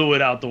really blew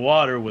it out the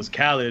water was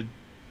Khaled,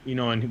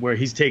 and where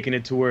he's taking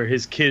it to where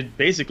his kid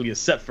basically is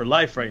set for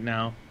life right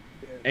now.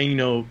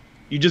 And,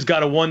 you just got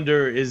to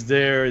wonder,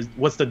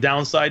 what's the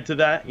downside to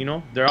that?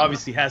 There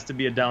obviously has to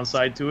be a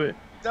downside to it.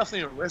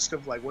 Definitely a risk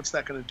of like, what's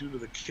that going to do to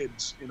the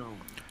kids,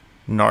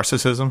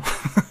 Narcissism.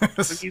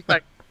 And he's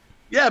like,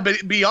 yeah, but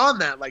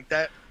beyond that, like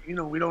that, we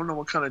don't know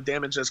what kind of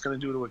damage that's going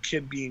to do to a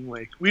kid being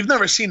like, we've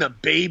never seen a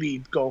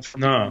baby go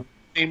from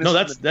famous. No,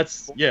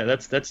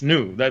 that's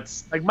new.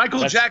 That's like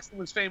Michael Jackson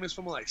was famous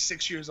from like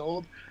 6 years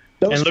old.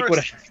 And look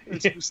what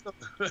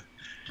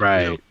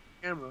right.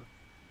 Camera.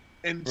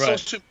 And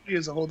social media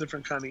is a whole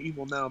different kind of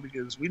evil now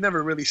because we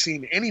never really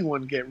seen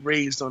anyone get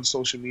raised on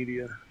social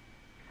media.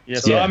 Yeah,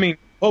 so I mean,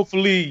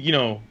 hopefully,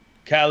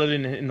 Khaled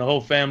and the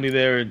whole family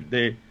there,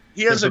 they're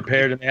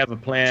prepared and they have a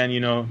plan,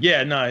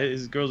 Yeah, no,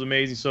 his girl's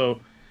amazing. So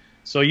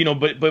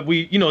but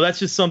we, that's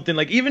just something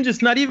like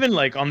not even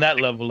like on that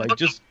level, like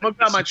just. I'm gonna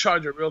grab my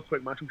charger real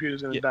quick. My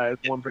computer's gonna die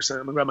at 1%. I'm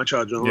gonna grab my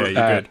charger. Yeah,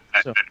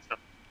 you're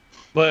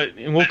good.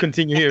 And we'll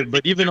continue here.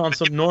 But even on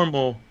some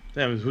normal,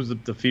 who's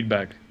the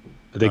feedback?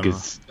 I think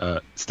it's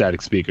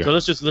static speaker. So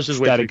let's just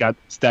static wait.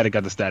 Static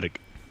got the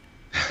static.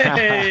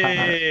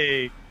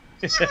 Hey.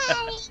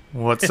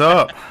 What's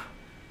up?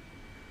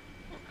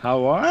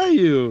 How are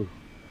you?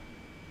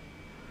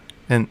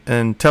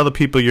 And tell the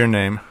people your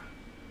name.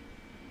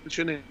 What's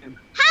your name?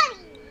 Harry.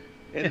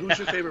 And who's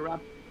your favorite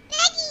rapper?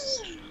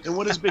 Biggie. And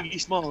what is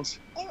Biggie Smalls?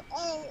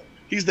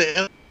 He's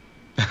the.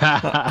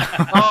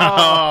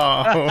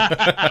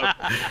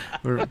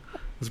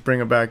 Let's bring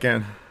him back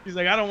in. He's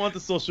like, I don't want the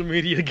social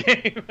media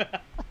game.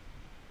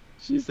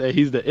 She said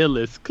he's the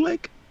illest.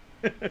 Click.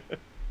 This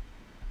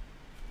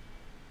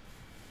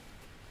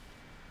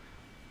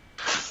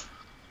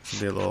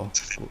will be a little.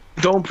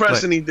 Don't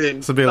press anything.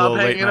 This will be a little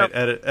late night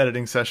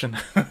editing session.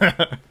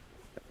 That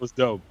was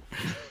dope.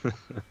 We'll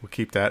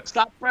keep that.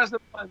 Stop pressing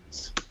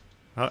buttons.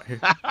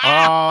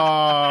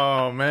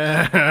 Oh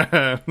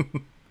man.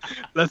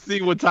 Let's see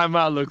what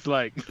timeout looks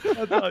like.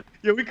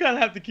 Yeah, we kind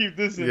of have to keep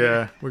this in.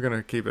 Yeah, we're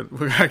gonna keep it.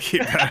 We're gonna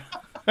keep that.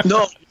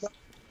 No,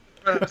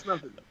 that's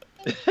nothing.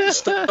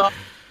 Stop.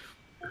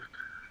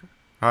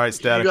 All right,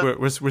 Static.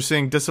 We're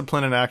seeing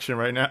discipline in action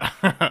right now.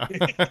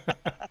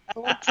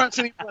 Don't press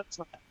any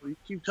buttons. You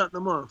keep cutting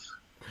them off.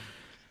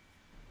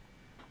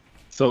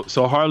 So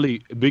Harley,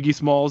 Biggie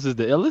Smalls is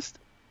the illest?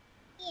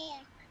 Yeah.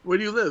 Where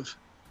do you live?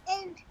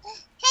 Hey,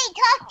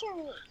 talk to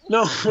me.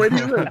 No, where do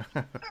you live?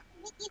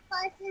 Biggie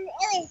Smalls is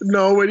illest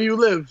No, where do you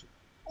live?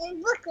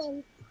 in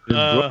Brooklyn.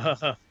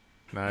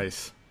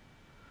 Nice.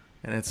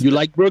 And it's You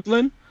like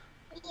Brooklyn?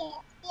 Yeah,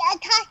 you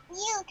talk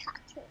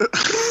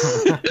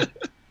to me.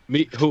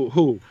 Me?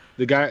 Who?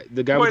 The guy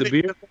with the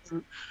beard?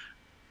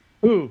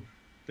 Who?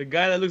 The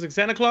guy that looks like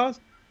Santa Claus?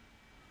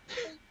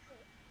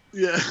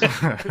 Yeah.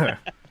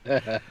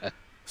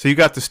 So you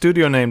got the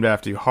studio named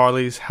after you,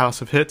 Harley's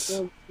House of Hits.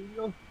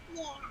 Yeah.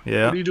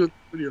 Yeah. What do you do in the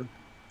studio?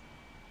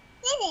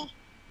 Dinner.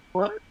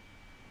 What?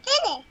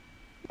 Dinner.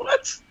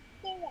 What?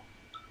 Dinner.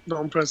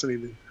 Don't press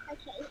anything.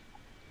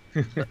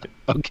 Okay.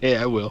 Okay,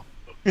 I will.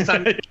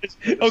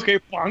 Okay,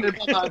 punk.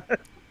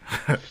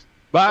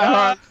 Bye,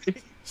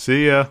 Harley.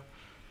 See ya.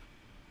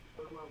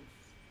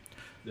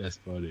 That's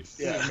funny.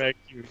 Yeah. Thank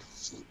you.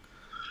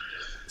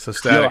 So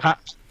Static. Yo,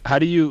 how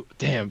do you?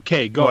 Damn,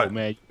 K, go, What?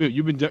 man.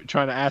 You've been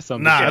trying to ask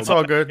something. Nah, K. it's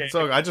all good. It's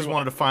all good. I just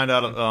wanted to find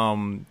out. I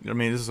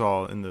mean, this is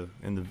all in the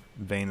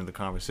vein of the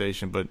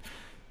conversation, but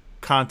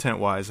content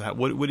wise,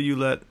 what do you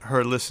let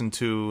her listen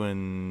to,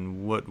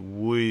 and what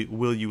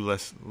will you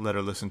let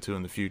her listen to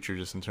in the future,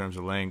 just in terms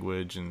of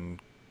language and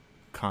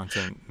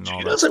content and all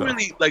She that doesn't stuff?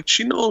 really like.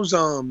 She knows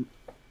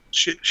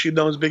she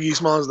knows Biggie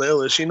Smalls the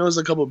illest. She knows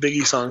a couple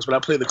Biggie songs, but I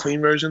play the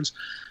clean versions.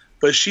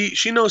 But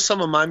she knows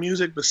some of my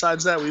music.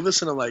 Besides that, we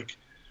listen to like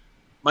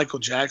Michael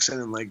Jackson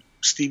and like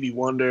Stevie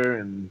Wonder.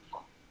 And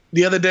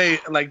the other day,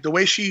 like the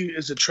way she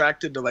is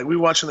attracted to, like, we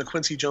were watching the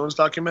Quincy Jones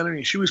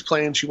documentary. She was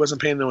playing, she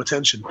wasn't paying no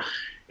attention,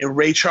 and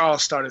Ray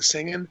Charles started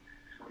singing,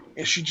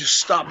 and she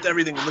just stopped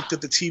everything and looked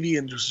at the TV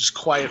and was just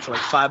quiet for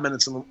like 5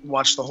 minutes and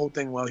watched the whole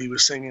thing while he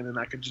was singing. And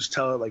I could just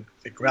tell like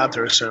it grabbed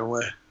her a certain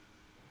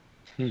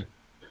way.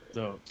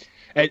 So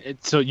And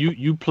so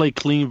you play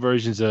clean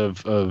versions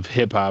of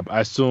hip hop.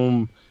 I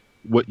assume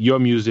what your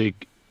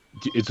music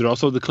is it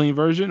also the clean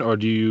version, or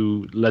do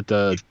you let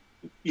the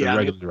Yeah,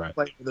 regular rap?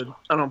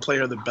 I don't play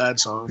her the bad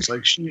songs.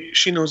 Like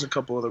she knows a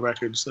couple of the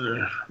records that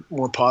are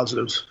more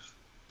positive.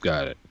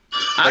 Got it.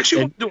 I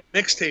actually want to do a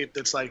mixtape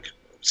that's like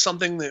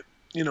something that,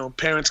 you know,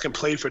 parents can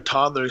play for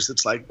toddlers.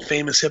 That's like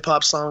famous hip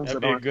hop songs.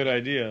 that'd that be a aren't. good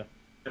idea.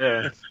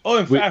 Yeah. Oh,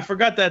 in fact, I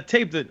forgot that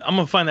tape. I'm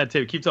gonna find that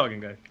tape. Keep talking,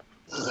 guys.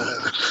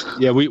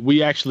 Yeah,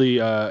 we actually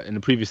in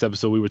the previous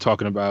episode we were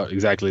talking about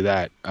exactly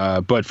that,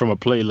 but from a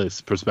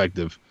playlist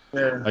perspective,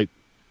 Yeah. like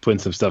putting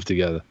some stuff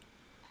together.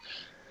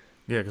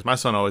 Yeah, because my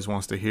son always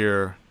wants to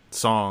hear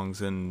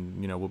songs, and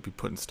we'll be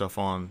putting stuff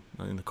on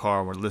in the car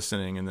and we're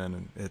listening, and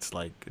then it's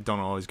like don't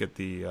always get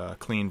the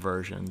clean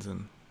versions,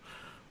 and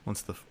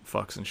once the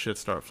fucks and shit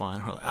start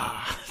flying, we're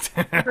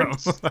like, damn.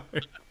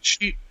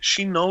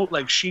 She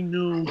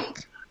knew,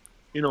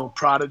 you know,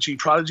 Prodigy.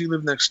 Prodigy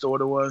lived next door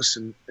to us,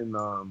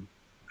 and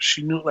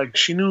she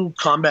knew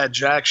Combat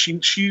Jack.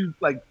 She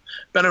like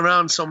been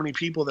around so many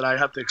people that I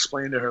have to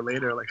explain to her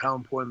later like how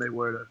important they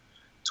were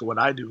to what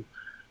I do.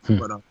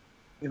 But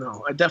you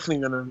know, I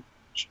definitely gonna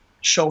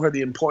show her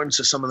the importance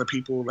of some of the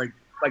people, like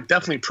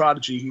definitely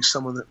Prodigy. He's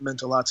someone that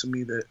meant a lot to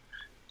me, that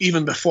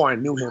even before I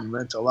knew him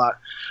meant a lot.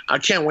 I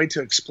can't wait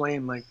to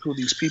explain like who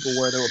these people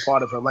were that were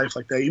part of her life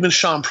like that. Even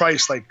Sean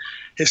Price, like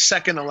his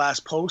second to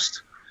last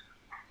post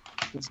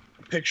was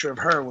a picture of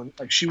her when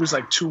like she was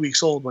like 2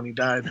 weeks old when he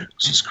died.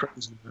 It's just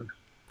crazy, man.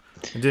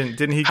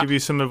 Didn't he give you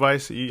some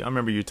advice? I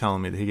remember you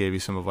telling me that he gave you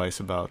some advice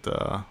about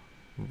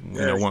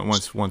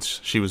once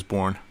she was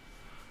born.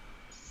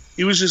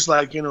 He was just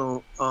like, you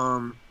know,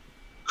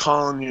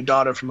 calling your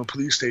daughter from a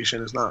police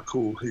station is not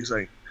cool. He's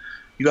like,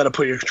 you got to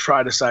put your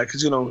pride aside,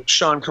 because, you know,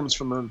 Sean comes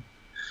from a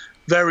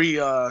very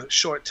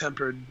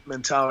short-tempered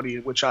mentality,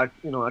 which I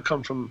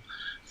come from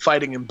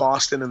fighting in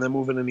Boston and then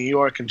moving to New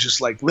York, and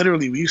just like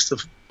literally we used to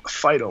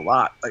fight a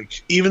lot.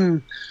 Like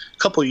even a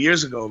couple of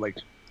years ago, like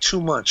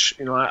too much.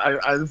 You know,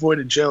 I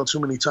avoided jail too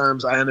many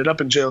times. I ended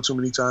up in jail too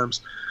many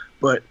times,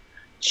 but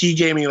he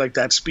gave me like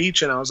that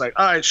speech, and I was like,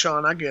 all right,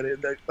 Sean, I get it.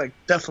 Like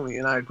definitely,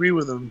 and I agree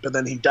with him. But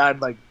then he died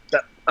like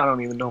that. I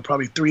don't even know,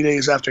 probably 3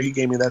 days after he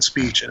gave me that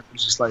speech, and it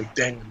was just like,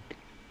 dang.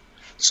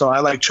 So I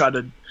like tried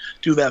to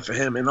do that for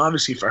him, and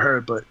obviously for her,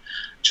 but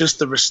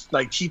just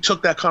like he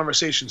took that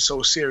conversation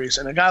so serious.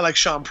 And a guy like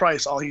Sean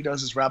Price, all he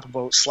does is rap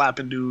about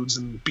slapping dudes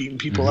and beating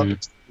people up.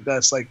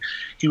 That's like,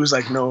 he was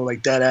like, no,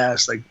 like dead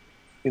ass, like,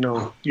 you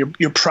know,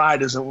 your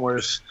pride isn't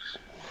worth,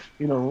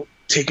 you know,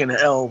 taking the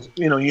L.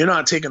 You know, you're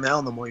not taking the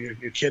L no more.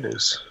 Your kid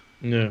is.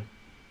 Yeah.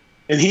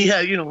 And he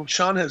had, you know,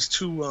 Sean has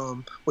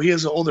two. He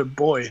has an older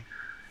boy,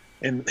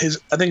 and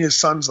I think his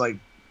son's like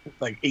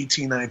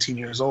 18, 19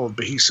 years old.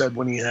 But he said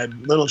when he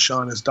had little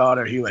Sean, his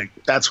daughter,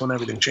 that's when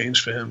everything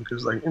changed for him,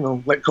 because like, you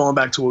know, like going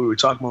back to what we were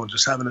talking about,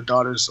 just having a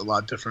daughter is a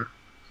lot different.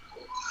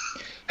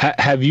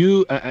 Have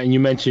you? And you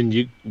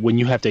mentioned when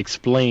you have to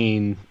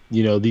explain,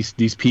 you know,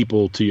 these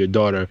people to your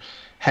daughter.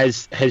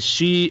 Has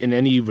she in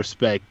any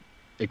respect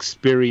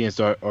experienced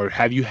or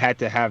have you had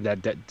to have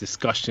that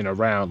discussion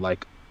around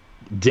like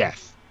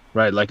death,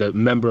 right? Like a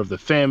member of the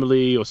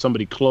family or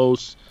somebody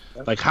close.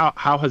 Like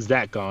how has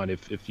that gone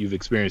if you've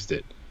experienced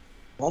it?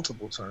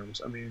 Multiple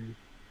times. I mean,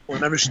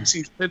 whenever she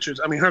sees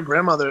pictures, I mean, her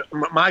grandmother,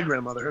 my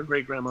grandmother, her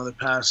great grandmother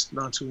passed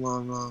not too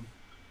long.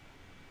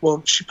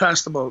 Well, she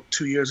passed about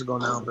 2 years ago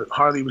now, but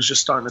Harley was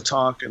just starting to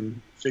talk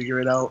and figure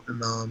it out.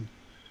 And,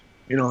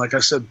 you know, like I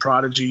said,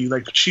 Prodigy,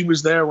 like she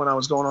was there when I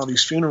was going to all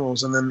these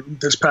funerals. And then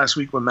this past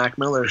week when Mac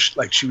Miller,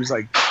 she's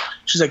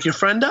like, your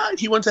friend died?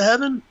 He went to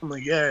heaven? I'm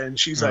like, yeah. And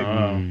she's like,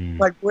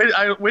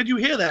 where'd you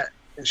hear that?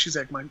 And she's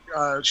like,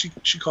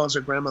 she calls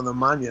her grandmother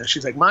Manya.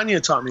 She's like,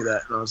 Manya taught me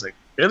that. And I was like,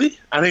 really?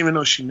 I didn't even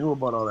know she knew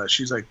about all that.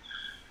 She's like,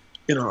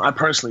 you know, I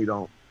personally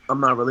don't. I'm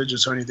not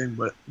religious or anything,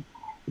 but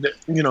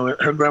you know,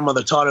 her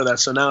grandmother taught her that.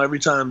 So now every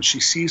time she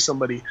sees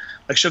somebody,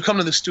 like she'll come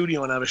to the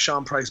studio and have a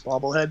Sean Price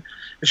bobblehead, and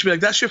she'll be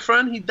like, "That's your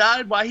friend? He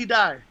died? Why he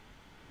died?"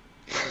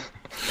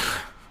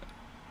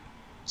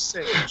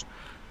 Sick.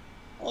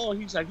 Oh,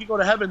 he's like, "He go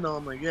to heaven though."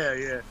 I'm like,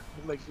 "Yeah."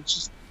 Like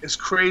it's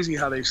crazy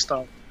how they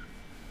start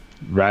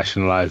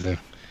rationalizing.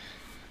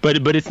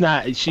 But it's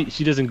not.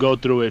 She doesn't go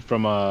through it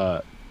from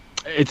a.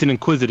 It's an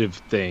inquisitive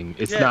thing.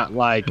 It's not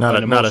like not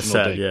an emotional a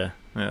sad. thing.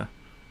 Yeah.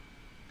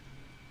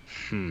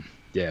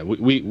 Yeah,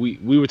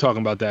 we were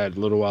talking about that a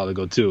little while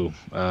ago too.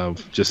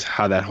 Just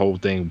how that whole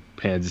thing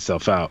pans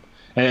itself out,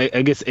 and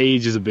I guess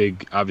age is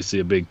obviously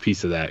a big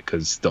piece of that,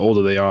 because the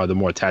older they are, the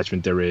more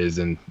attachment there is,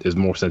 and there's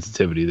more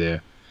sensitivity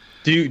there.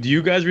 Do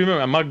you guys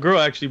remember? My girl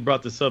actually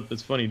brought this up.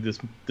 It's funny,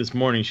 this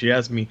morning she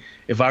asked me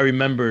if I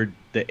remembered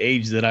the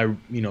age that I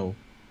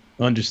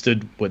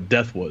understood what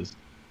death was.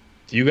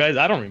 Do you guys?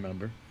 I don't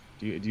remember.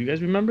 Do you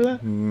guys remember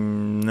that?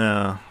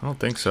 No, I don't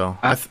think so.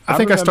 I think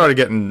remember- I started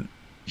getting.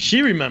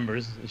 She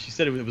remembers. She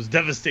said it was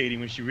devastating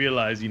when she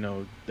realized,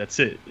 that's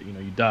it. You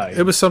die.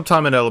 It was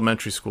sometime in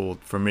elementary school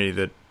for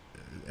me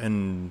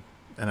and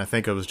I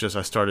think it was just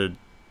I started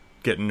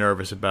getting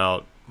nervous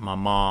about my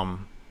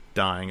mom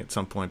dying at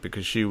some point,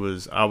 because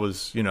I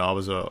was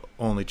a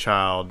only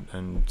child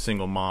and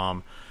single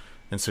mom,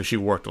 and so she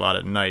worked a lot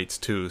at nights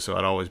too. So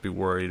I'd always be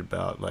worried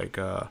about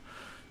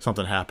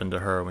something happened to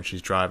her when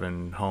she's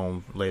driving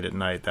home late at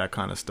night, that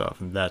kind of stuff.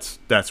 And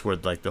that's where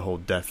like the whole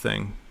death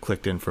thing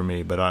clicked in for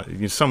me. But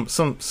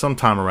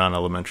sometime around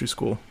elementary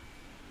school.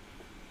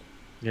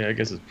 Yeah, I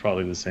guess it's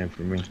probably the same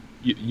for me.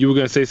 You were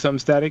gonna say something,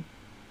 Static?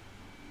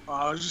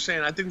 I was just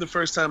saying, I think the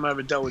first time I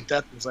ever dealt with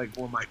death was like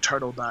when my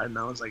turtle died, and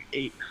I was like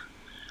 8.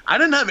 I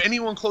didn't have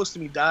anyone close to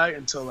me die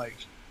until like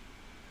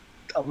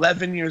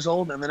 11 years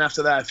old, and then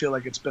after that, I feel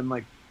like it's been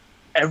like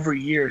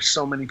every year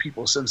so many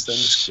people since then.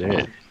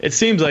 Shit. It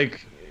seems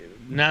like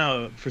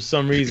now, for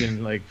some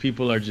reason, like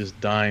people are just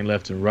dying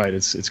left and right.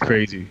 It's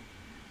crazy.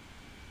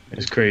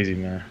 It's crazy,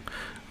 man.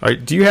 All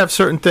right, do you have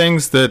certain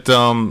things that,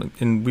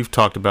 and we've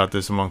talked about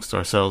this amongst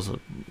ourselves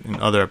in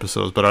other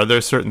episodes, but are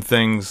there certain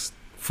things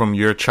from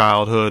your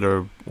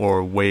childhood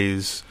or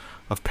ways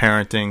of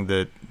parenting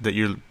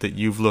that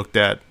you've looked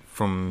at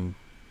from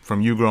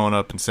you growing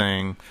up and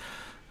saying,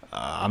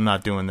 I'm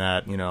not doing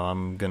that,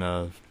 I'm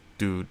gonna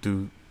do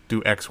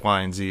X,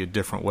 Y, and Z a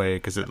different way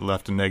because it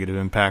left a negative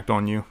impact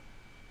on you?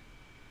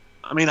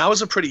 I mean, I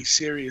was a pretty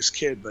serious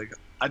kid. Like,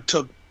 I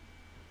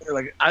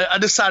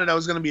decided I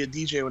was going to be a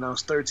DJ when I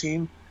was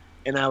 13,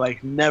 and I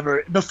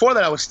never, before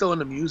that I was still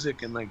into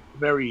music and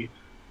very,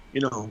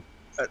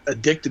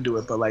 addicted to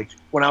it. But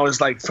when I was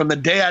from the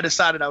day I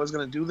decided I was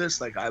going to do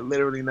this, I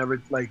literally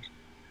never,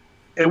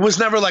 it was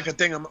never a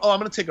thing. I'm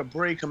going to take a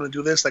break, I'm going to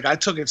do this. I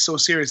took it so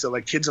serious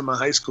that kids in my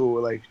high school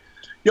were like,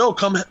 yo,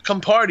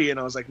 come party. And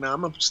I was like, nah,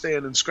 I'm going to stay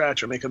in and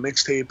scratch or make a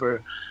mixtape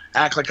or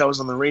act like I was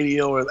on the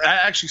radio. Or I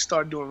actually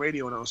started doing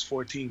radio when I was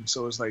 14.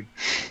 So it was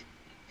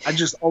I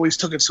just always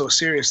took it so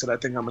serious that I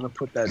think I'm going to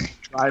put that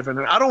drive in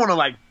her. I don't want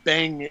to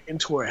bang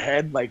into her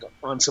head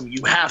on some,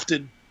 you have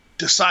to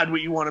decide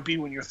what you want to be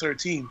when you're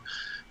 13.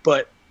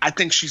 But I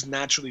think she's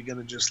naturally going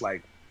to just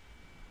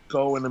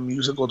go in a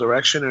musical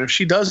direction. And if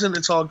she doesn't,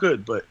 it's all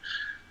good. But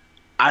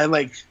I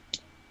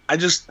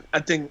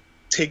think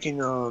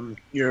taking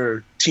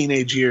your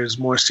teenage years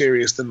more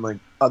serious than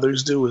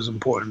others do is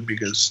important,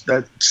 because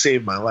that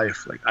saved my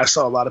life. I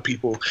saw a lot of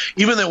people,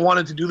 even that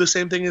wanted to do the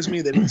same thing as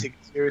me, they didn't take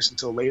it serious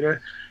until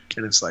later,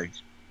 and it's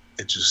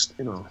it just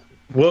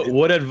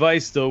What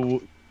advice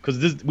though?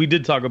 Because we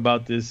did talk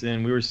about this,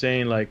 and we were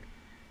saying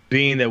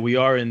being that we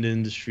are in the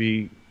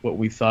industry, what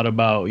we thought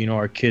about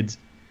our kids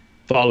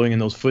following in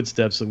those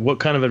footsteps.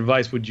 What kind of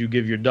advice would you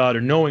give your daughter,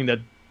 knowing that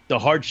the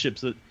hardships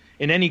that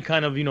in any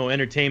kind of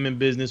entertainment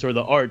business or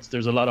the arts,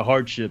 there's a lot of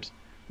hardships?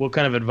 What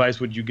kind of advice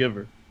would you give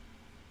her?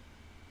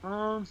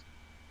 I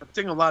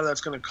think a lot of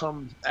that's going to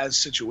come as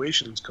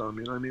situations come.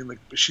 You know what I mean?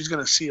 She's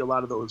going to see a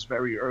lot of those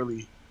very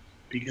early,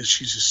 because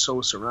she's just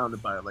so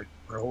surrounded by it.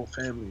 Her whole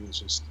family is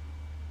just.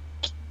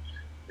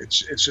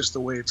 It's just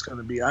the way it's going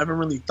to be. I haven't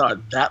really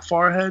thought that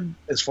far ahead.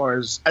 As far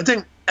as, I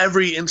think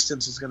every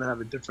instance is going to have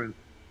a different,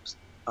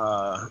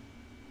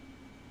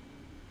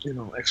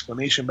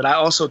 explanation. But I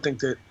also think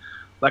that,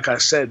 like I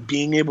said,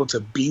 being able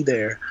to be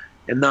there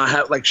and not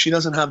have, she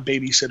doesn't have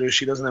babysitters,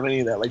 she doesn't have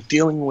any of that.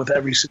 Dealing with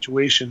every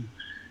situation,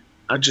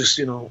 I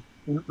just,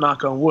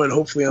 knock on wood,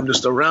 hopefully I'm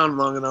just around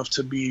long enough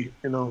to be,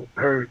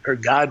 her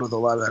guide with a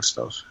lot of that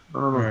stuff. I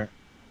don't know. Right.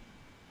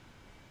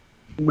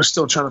 We're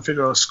still trying to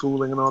figure out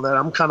schooling and all that.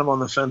 I'm kind of on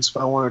the fence if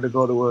I wanted to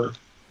go to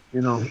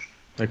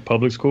a,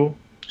 public school?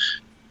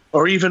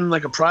 Or even a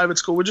private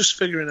school. We're just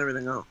figuring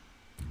everything out.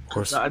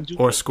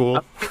 Or school,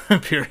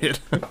 period.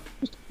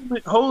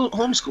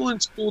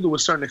 Homeschooling school to a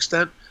certain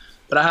extent,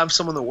 but I have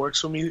someone that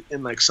works with me,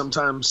 and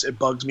sometimes it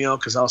bugs me out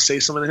because I'll say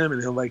something to him,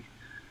 and he'll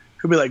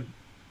be like,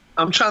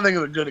 I'm trying to think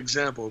of a good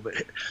example, but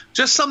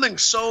just something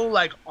so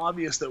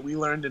obvious that we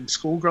learned in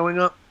school growing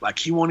up,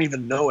 he won't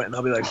even know it, and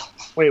I'll be like,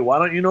 wait, why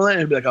don't you know that? And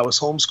he'll be like, I was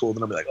homeschooled,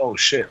 and I'll be like, oh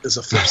shit, there's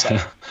a flip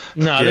side.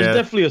 No, there's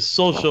definitely a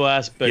social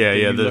aspect that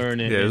you learn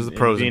there's the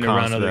pros being and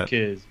cons around other that.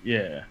 kids.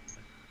 Yeah.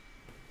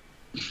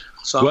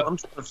 So I'm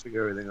trying to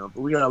figure everything out,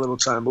 but we got a little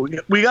time. But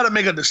we got to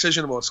make a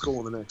decision about school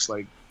in the next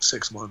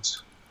 6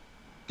 months.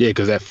 Yeah,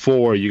 because at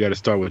 4 you got to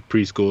start with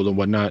preschool and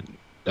whatnot.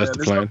 That's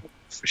the plan.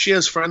 She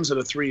has friends that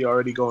are 3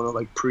 already going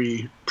to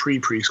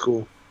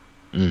preschool.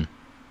 And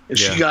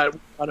she got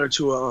her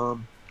to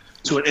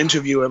an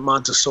interview at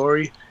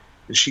Montessori,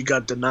 and she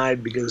got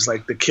denied because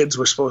like the kids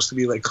were supposed to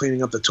be like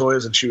cleaning up the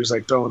toys, and she was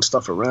like throwing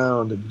stuff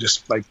around and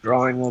just like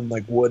drawing on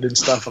like wood and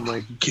stuff. I'm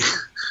like, you can't.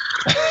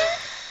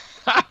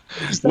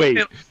 Wait,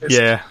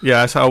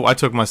 Yeah. So I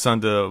took my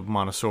son to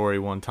Montessori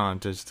one time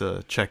just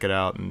to check it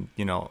out, and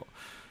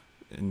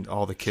and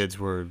all the kids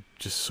were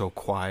just so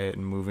quiet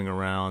and moving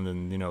around,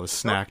 and it was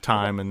snack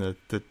time, and the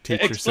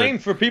teacher Explain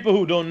said, for people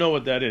who don't know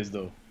what that is,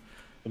 though.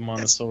 The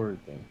Montessori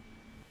thing.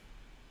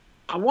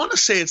 I want to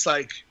say it's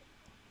like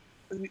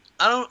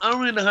I don't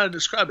really know how to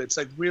describe it. It's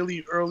like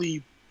really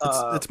early.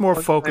 it's more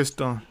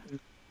focused on.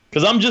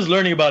 Because I'm just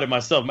learning about it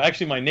myself.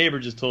 Actually, my neighbor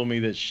just told me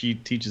that she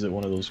teaches at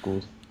one of those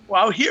schools.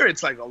 Well, out here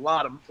it's like a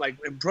lot of like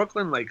in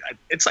Brooklyn, like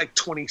it's like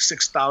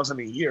 $26,000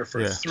 a year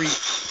for 3.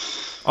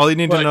 All you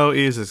need to know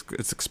is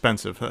it's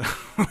expensive.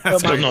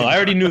 That's But all you No, need. I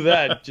already knew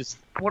that. Just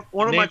One of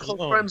my names close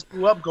alone. friends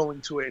grew up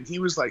going to it, and he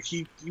was like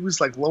he was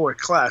like lower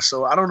class,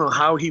 so I don't know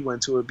how he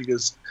went to it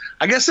because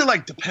I guess it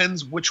like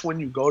depends which one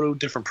you go to,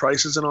 different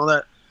prices and all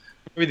that.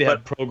 maybe they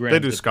have programs. They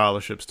do that-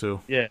 scholarships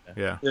too. Yeah.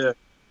 Yeah.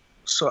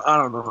 So I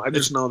don't know. I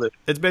just know that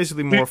It's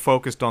basically more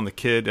focused on the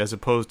kid as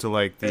opposed to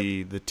like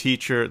the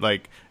teacher,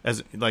 like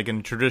as like in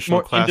a traditional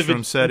More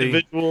classroom setting.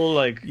 individual,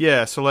 like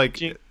Yeah, so like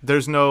Teaching.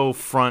 there's no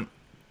front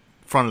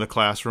of the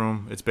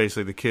classroom. It's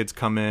basically the kids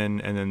come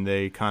in and then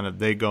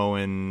they go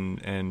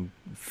in and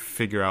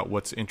figure out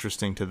what's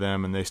interesting to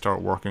them, and they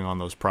start working on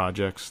those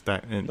projects.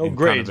 no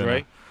grades,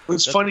 right?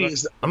 what's That's funny right.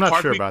 is that I'm the not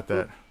park sure we about go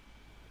that. to,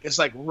 it's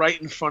like right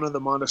in front of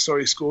the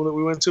Montessori school that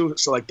we went to.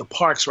 So like the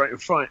park's right in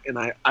front, and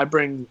I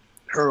bring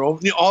her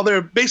over. All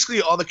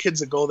the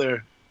kids that go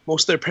there,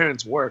 most of their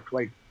parents work.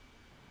 Like,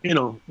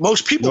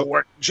 most people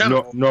work in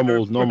general.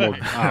 normal.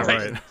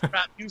 Right.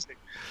 Rap music,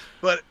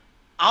 but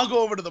I'll go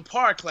over to the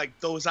park like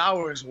those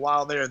hours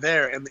while they're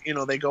there, and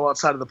they go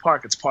outside of the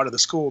park. It's part of the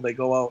school. They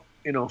go out,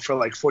 for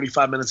like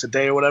 45 minutes a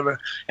day or whatever,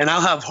 and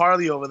I'll have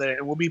Harley over there,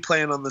 and we'll be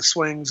playing on the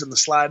swings and the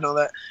slide and all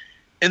that.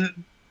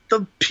 And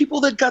the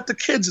people that got the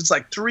kids, it's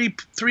like three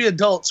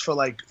adults for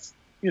like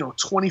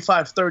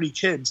 25, 30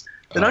 kids.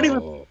 They're not even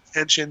paying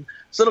attention.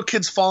 These little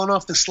kids falling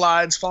off the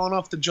slides, falling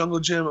off the jungle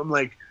gym. I'm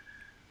like,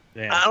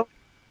 Damn. I don't.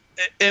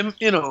 And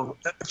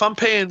if I'm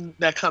paying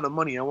that kind of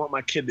money, I want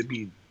my kid to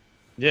be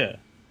Yeah.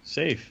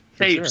 Safe.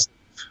 for safe. sure.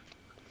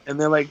 And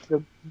they're like,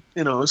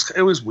 it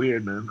was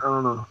weird, man. I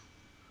don't know.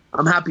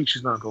 I'm happy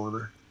she's not going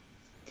there.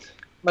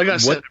 Like I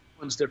said,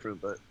 everyone's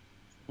different, but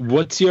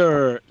What's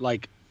your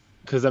like?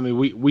 Because I mean,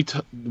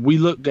 we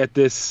look at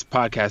this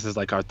podcast as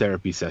like our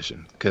therapy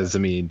session. Because I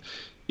mean,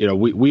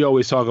 we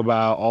always talk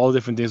about all the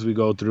different things we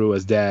go through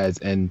as dads,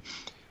 and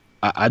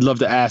I'd love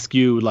to ask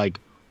you like,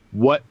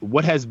 what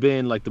has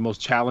been like the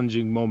most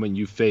challenging moment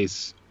you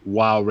face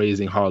while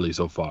raising Harley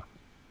so far?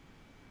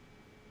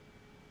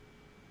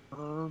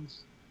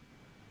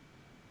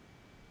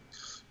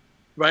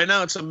 right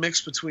now it's a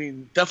mix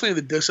between definitely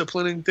the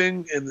disciplining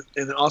thing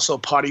and also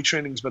potty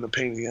training's been a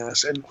pain in the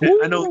ass. And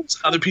I know there's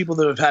other people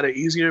that have had it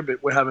easier,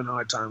 but we're having a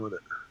hard time with it.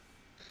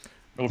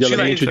 Oh, Yeah, shit,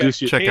 let me I-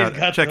 introduce you. Check He's out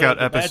got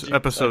the magic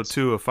episode touch.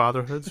 2 of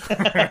Fatherhoods,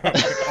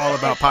 all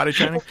about potty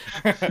training.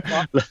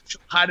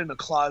 She'll hide in a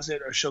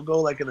closet, or she'll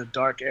go like in a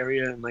dark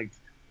area, and like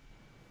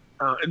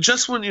and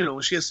just when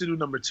when she has to do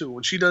number 2,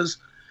 when she does,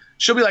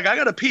 she'll be like, I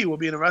gotta pee. We'll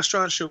be in a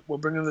restaurant, we'll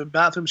bring her to the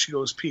bathroom, she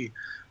goes pee.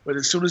 But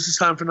as soon as it's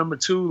time for number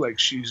 2, like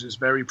she's just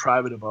very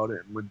private about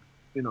it. And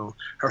when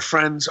her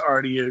friends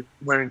already are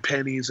wearing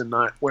panties and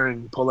not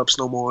wearing pull-ups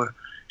no more,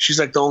 she's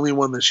like the only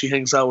one that she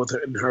hangs out with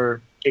in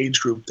her age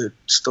group that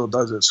still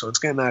does it. So it's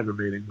getting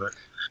aggravating.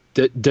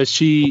 But Does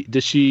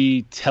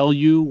she tell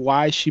you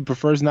why she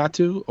prefers not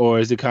to, or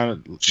is it kind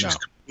of she's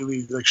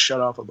completely like shut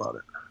off about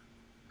it.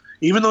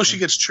 Even though she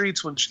gets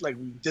treats when she, like,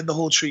 we did the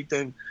whole treat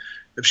thing.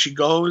 If she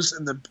goes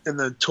in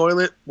the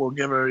toilet, we'll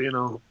give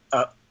her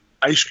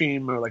ice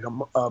cream or like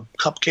a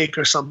cupcake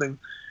or something,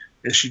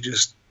 and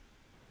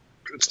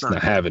it's not.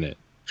 not having it?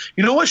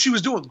 You know what? She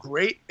was doing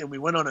great, and we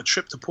went on a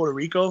trip to Puerto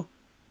Rico,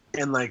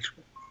 and like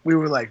we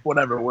were like,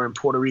 whatever, we're in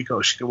Puerto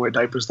Rico. She can wear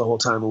diapers the whole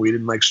time, and we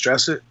didn't like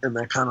stress it, and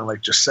that kind of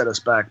like just set us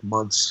back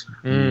months.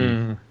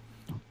 Mm.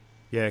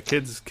 Yeah,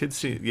 kids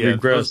see. Yeah,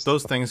 Regress.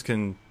 those things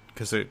can,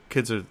 because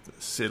kids are,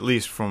 at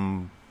least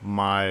from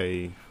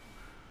my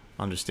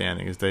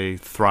understanding, is they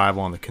thrive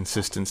on the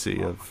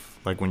consistency of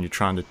like when you're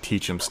trying to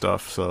teach them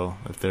stuff. So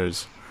if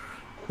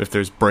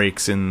there's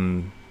breaks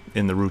in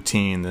the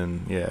routine,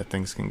 then yeah,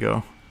 things can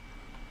go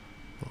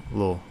a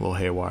little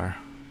haywire.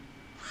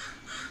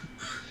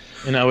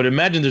 And I would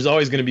imagine there's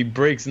always going to be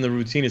breaks in the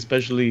routine,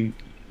 especially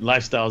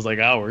lifestyles like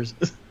ours.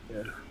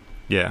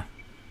 Yeah.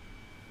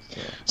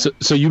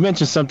 So you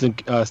mentioned something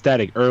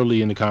static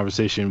early in the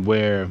conversation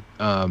where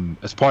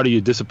as part of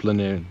your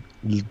disciplining,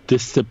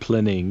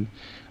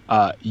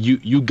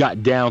 you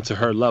got down to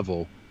her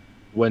level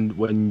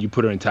when you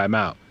put her in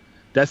timeout.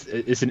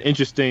 It's an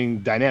interesting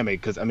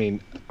dynamic because I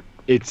mean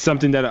it's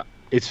something that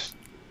it's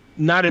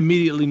not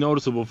immediately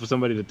noticeable for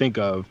somebody to think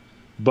of,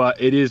 but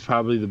it is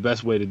probably the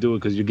best way to do it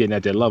because you're getting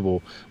at that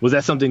level. Was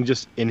that something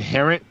just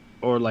inherent,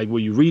 or like were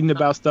you reading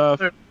about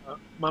stuff?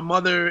 My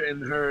mother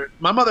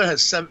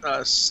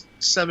has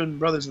 7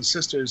 brothers and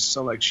sisters,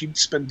 so like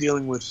she's been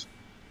dealing with,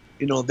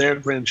 you know, their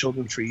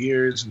grandchildren for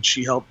years, and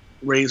she helped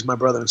raise my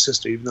brother and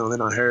sister, even though they're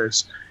not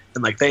hers,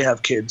 and like they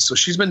have kids. So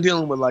she's been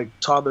dealing with like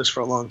toddlers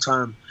for a long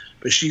time,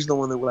 but she's the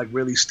one that like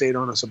really stayed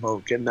on us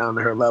about getting down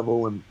to her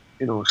level and,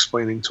 you know,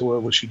 explaining to her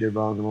what she did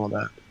wrong and all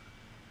that.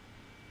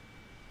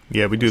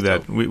 Yeah, we do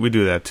that. We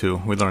do that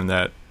too. We learned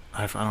that.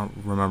 I don't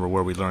remember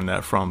where we learned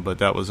that from, but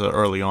that was an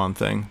early on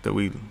thing that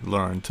we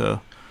learned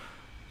to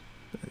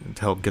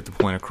help get the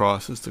point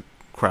across, is to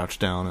crouch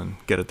down and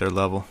get at their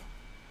level.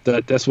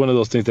 That's one of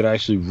those things that I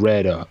actually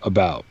read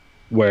about,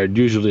 where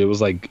usually it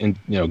was like,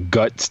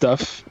 gut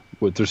stuff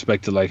with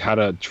respect to like how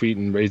to treat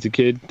and raise a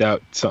kid.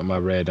 That's something I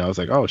read, and I was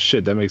like, oh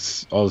shit, that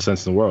makes all the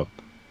sense in the world.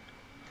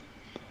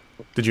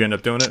 Did you end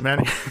up doing it,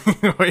 Manny?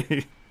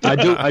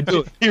 I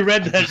do. You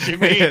read that shit,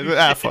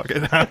 man. Fuck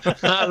it. I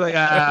was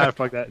like,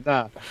 fuck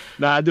that.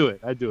 Nah, I do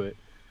it.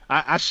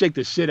 I shake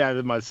the shit out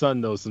of my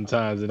son though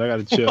sometimes, and I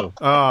gotta chill.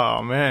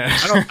 Oh man.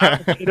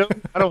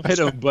 I don't hit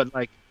him, but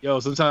like, yo,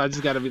 sometimes I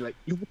just gotta be like,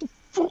 yo, what the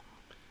fuck?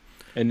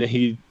 And then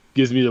he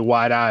gives me the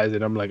wide eyes,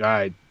 and I'm like, all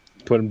right,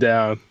 put him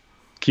down,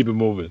 keep it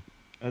moving.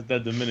 That's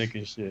that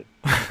Dominican shit.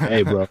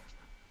 Hey, bro.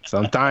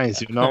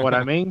 Sometimes, you know what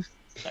I mean?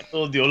 I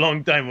told you a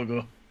long time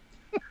ago.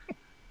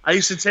 I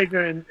used to take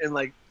her and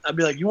like, I'd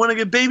be like, you want to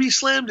get baby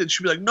slammed? And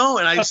she'd be like, no.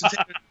 And I used to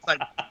take her and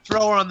like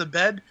throw her on the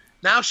bed.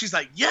 Now she's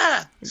like,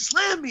 yeah,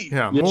 slam me.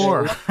 Yeah,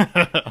 more.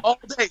 All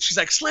day. She's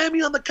like, slam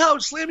me on the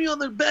couch, slam me on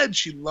the bed.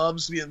 She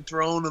loves being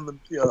thrown on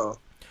the,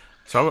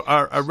 So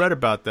I read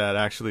about that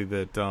actually,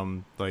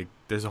 that like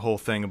there's a whole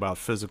thing about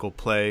physical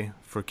play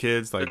for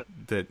kids, like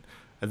that.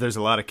 There's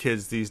a lot of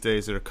kids these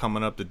days that are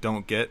coming up that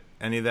don't get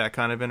any of that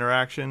kind of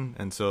interaction,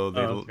 and so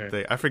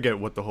they I forget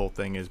what the whole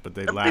thing is, but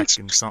they lack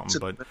in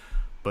something.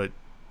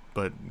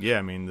 But yeah,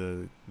 I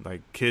mean,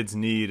 kids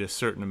need a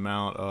certain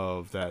amount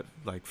of that,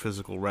 like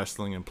physical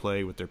wrestling and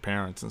play with their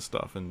parents and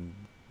stuff, and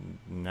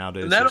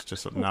nowadays there's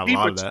just not a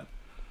lot of that.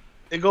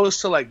 It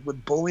goes to like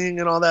with bullying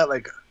and all that.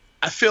 Like,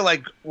 I feel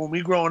like when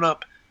we growing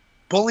up,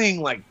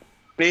 bullying like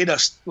made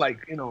us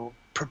like,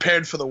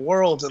 prepared for the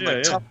world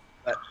and tough.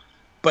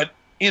 But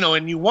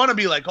and you want to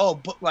be like,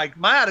 like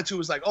my attitude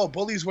was like,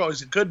 bullies were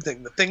always a good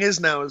thing. The thing is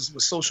now is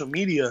with social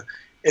media,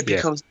 it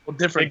becomes a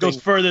different. It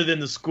goes further than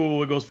the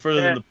school. It goes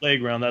further than the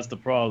playground. That's the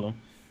problem.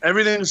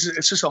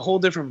 It's just a whole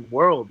different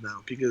world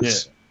now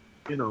because,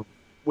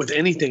 with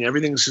anything,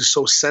 everything's just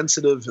so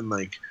sensitive and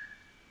like,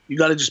 you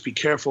got to just be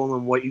careful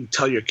on what you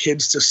tell your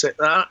kids to say.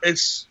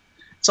 It's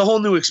a whole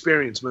new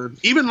experience, man.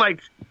 Even like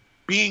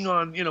being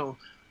on,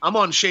 I'm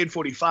on Shade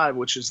 45,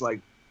 which is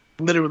like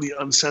literally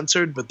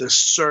uncensored, but there's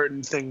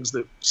certain things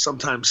that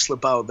sometimes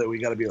slip out that we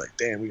got to be like,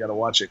 damn, we got to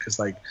watch it. Cause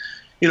like,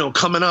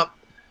 coming up,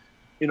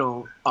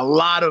 a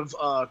lot of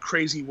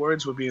crazy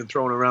words were being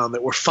thrown around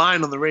that were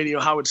fine on the radio.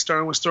 Howard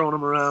Stern was throwing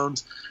them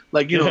around,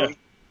 like,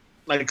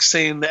 like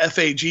saying the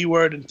FAG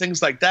word and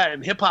things like that.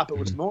 In hip hop, it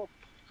was normal.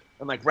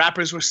 And like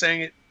rappers were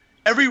saying it.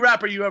 Every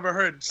rapper you ever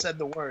heard said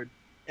the word.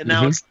 And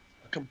now it's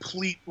a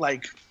complete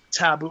like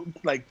taboo,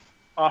 like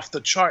off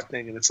the chart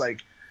thing. And it's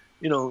like,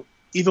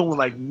 even with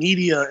like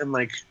media and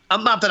like,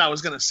 I'm not that I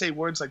was going to say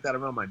words like that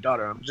around my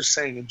daughter. I'm just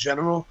saying in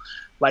general,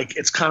 like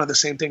it's kind of the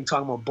same thing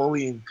talking about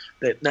bullying,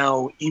 that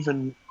now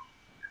even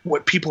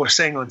what people are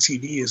saying on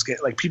TV is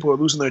like people are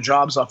losing their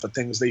jobs off of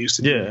things they used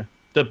to do. Yeah.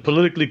 The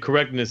politically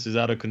correctness is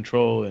out of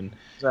control. And,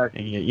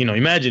 exactly. and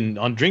imagine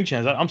on Drink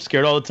Champs, I'm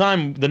scared all the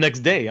time the next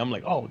day. I'm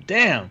like, oh,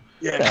 damn.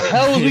 Yeah. What the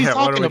hell are we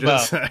talking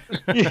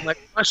about?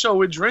 Like my show,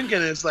 we're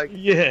drinking. It's like,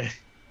 yeah.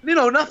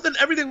 Nothing.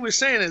 Everything we're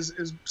saying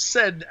is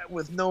said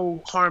with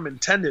no harm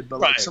intended. But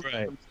like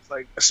sometimes,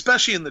 like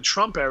especially in the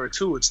Trump era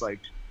too, it's like,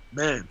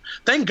 man,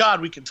 thank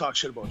God we can talk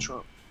shit about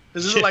Trump.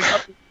 This is like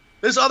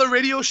there's other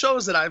radio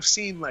shows that I've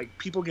seen like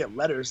people get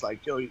letters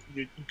like, yo, you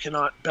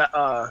cannot.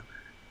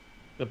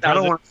 I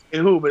don't want to say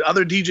who, but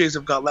other DJs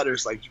have got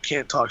letters like you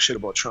can't talk shit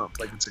about Trump,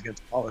 like it's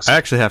against policy. We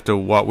actually have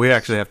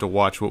to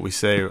watch what we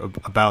say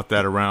about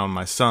that around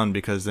my son,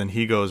 because then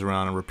he goes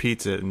around and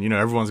repeats it, and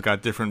everyone's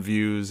got different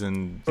views,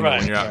 and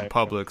when you're out in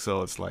public,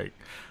 so it's like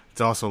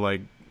it's also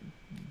like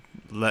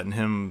letting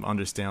him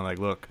understand, like,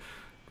 look,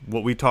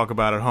 what we talk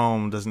about at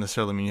home doesn't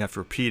necessarily mean you have to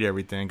repeat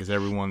everything, because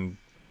everyone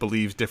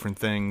believes different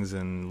things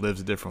and lives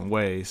a different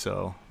way.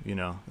 So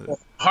well,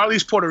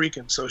 Harley's Puerto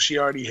Rican, so she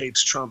already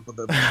hates Trump with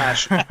a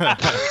passion.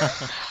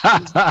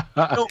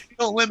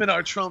 don't limit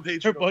our Trump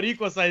hatred. Her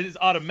Boricua side is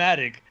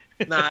automatic.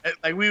 Nah,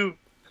 like a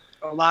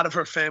lot of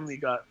her family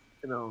got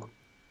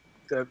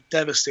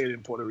devastated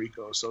in Puerto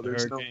Rico. So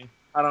there's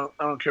I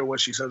don't care what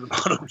she says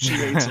about him. She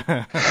hates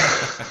him.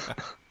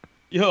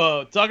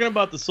 Yo, talking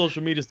about the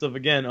social media stuff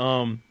again.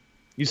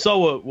 You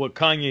saw what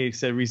Kanye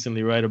said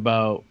recently, right?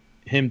 About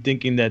him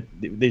thinking that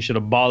they should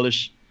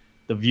abolish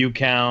the view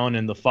count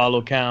and the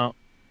follow count.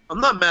 I'm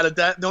not mad at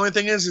that. The only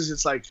thing is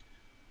it's like,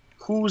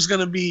 who's going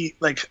to be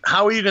like,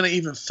 how are you going to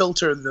even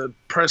filter the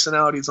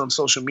personalities on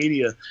social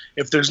media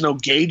if there's no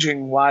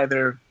gauging why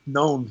they're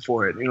known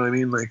for it? You know what I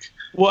mean? Like,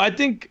 well,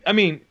 I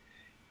mean,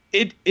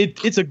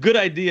 it's a good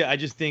idea. I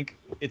just think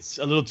it's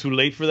a little too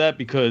late for that,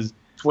 because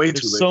It's way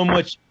too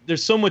late.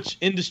 There's so much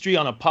industry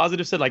on a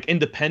positive side, like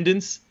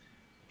independence,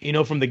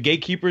 from the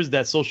gatekeepers,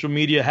 that social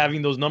media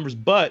having those numbers,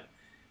 but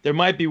there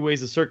might be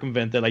ways to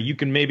circumvent that. Like you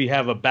can maybe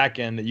have a back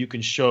end that you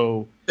can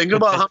show. Think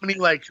about how many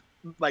like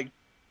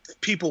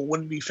people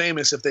wouldn't be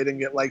famous if they didn't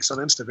get likes on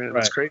Instagram.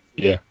 That's crazy.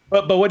 Yeah.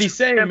 But what he's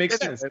saying makes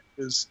sense.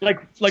 Is,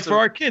 Like for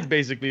our kids,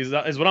 basically,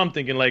 is what I'm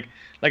thinking. Like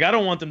I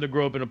don't want them to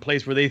grow up in a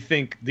place where they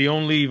think the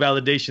only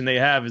validation they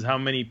have is how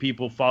many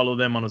people follow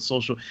them on a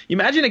social.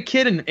 Imagine a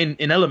kid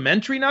in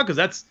elementary now, because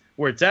that's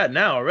where it's at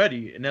now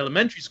already, in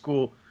elementary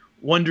school,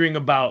 wondering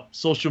about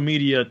social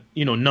media,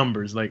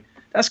 numbers. Like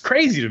that's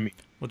crazy to me.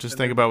 Well, just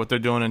think about what they're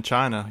doing in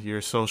China. Your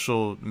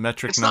social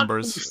metric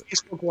numbers. Not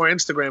Facebook or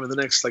Instagram in the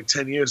next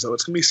 10 years, though.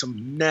 It's gonna be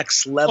some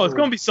next level. Oh, it's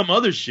gonna be some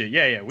other shit.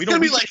 Yeah. It's gonna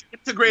be like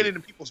integrated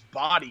in people's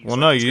bodies. Well,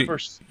 no, you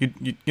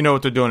know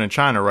what they're doing in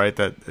China, right?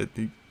 That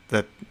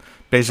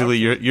basically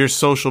your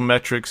social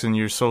metrics and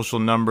your social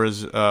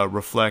numbers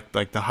reflect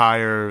like the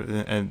higher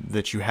and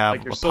that you have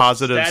like a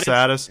positive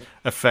status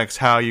affects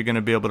how you're going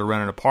to be able to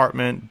rent an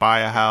apartment,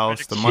 buy a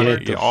house, the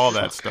money, all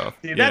that stuff.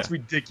 Yeah, that's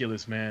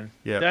ridiculous, man.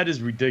 Yeah, that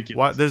is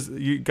ridiculous.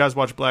 You guys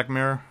watch Black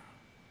Mirror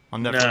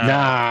on Netflix?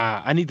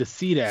 Nah, I need to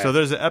see that. So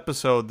there's an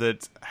episode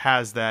that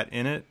has that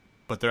in it,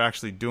 but they're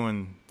actually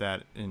doing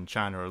that in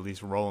China, or at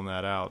least rolling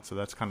that out. So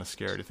that's kind of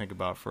scary to think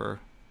about for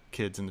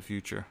kids in the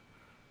future.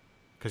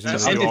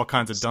 Because they do all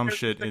kinds of dumb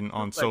shit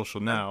on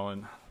social now,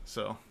 and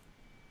so.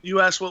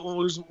 You asked what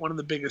was one of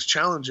the biggest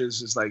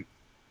challenges is like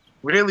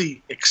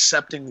really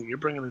accepting that you're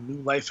bringing a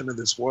new life into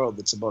this world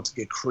that's about to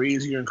get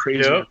crazier and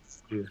crazier.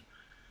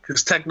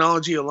 Because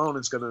technology alone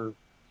is gonna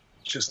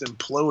just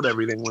implode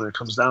everything when it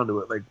comes down to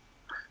it. Like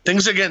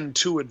things are getting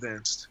too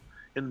advanced,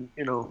 and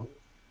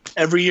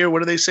every year, what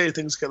do they say?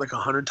 Things get like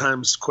 100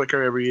 times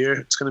quicker every year.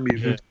 It's gonna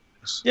be.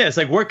 Yeah, it's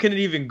like where can it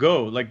even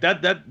go? Like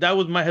that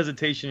was my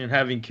hesitation in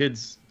having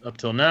kids up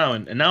till now,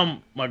 and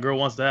now my girl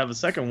wants to have a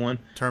second one.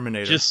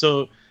 Terminator. Just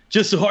so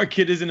our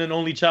kid isn't an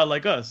only child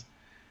like us.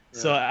 Yeah.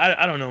 So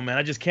I don't know, man.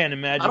 I just can't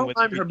imagine. I don't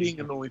mind her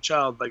being an only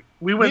child. Like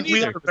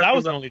I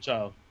was an only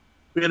child.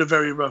 We had a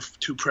very rough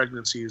 2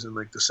 pregnancies, and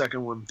like the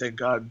second one, thank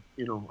God,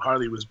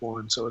 Harley was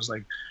born. So it's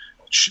like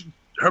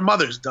her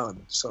mother's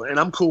done. So, and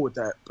I'm cool with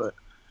that. But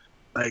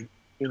like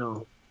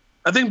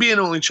I think being an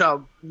only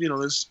child,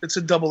 it's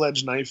a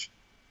double-edged knife.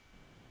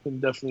 It can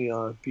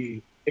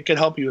definitely it can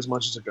help you as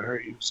much as it can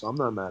hurt you. So I'm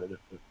not mad at it.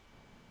 But.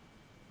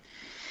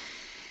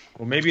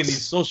 Well, maybe in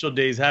these social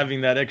days,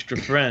 having that extra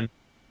friend,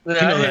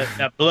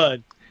 that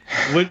blood,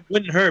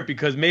 wouldn't hurt,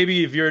 because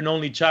maybe if you're an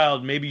only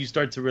child, maybe you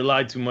start to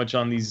rely too much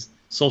on these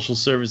social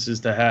services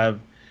to have,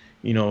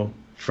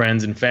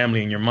 friends and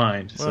family in your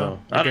mind.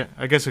 Well, so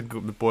I guess it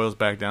boils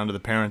back down to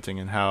the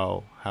parenting and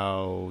how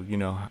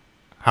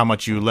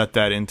much you let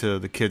that into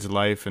the kid's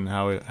life and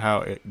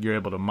how you're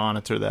able to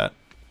monitor that.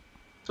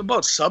 It's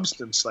about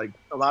substance. Like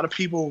a lot of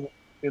people,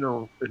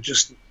 are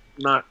just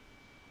not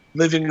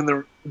living in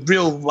the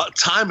real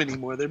time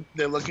anymore.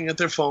 They're looking at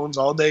their phones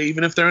all day.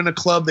 Even if they're in a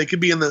club, they could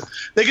be at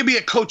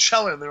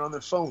Coachella and they're on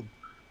their phone.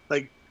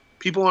 Like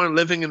people aren't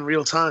living in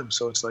real time.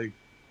 So it's like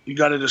you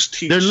got to just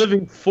teach. They're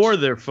living for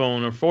their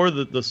phone or for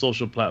the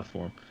social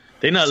platform.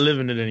 They're not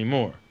living it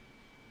anymore.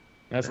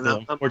 That's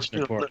the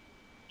unfortunate part.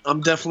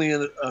 I'm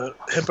definitely a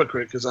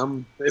hypocrite because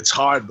it's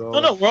hard, bro.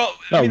 No,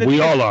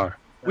 we all are.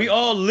 We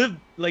all live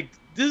like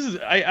this.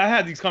 I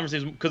had these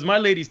conversations because my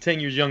lady's 10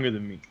 years younger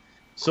than me.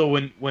 So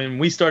when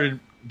we started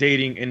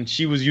dating and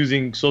she was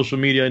using social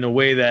media in a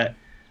way that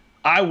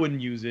I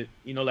wouldn't use it,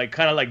 like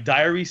kind of like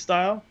diary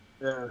style.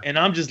 Yeah. And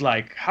I'm just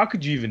like, how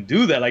could you even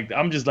do that? Like,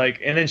 I'm just like,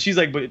 and then she's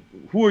like, but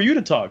who are you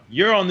to talk?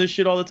 You're on this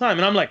shit all the time.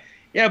 And I'm like,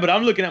 yeah, but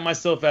I'm looking at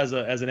myself as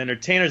an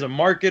entertainer, as a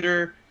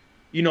marketer.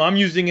 I'm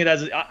using it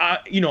as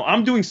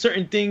I'm doing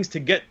certain things to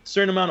get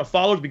certain amount of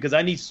followers because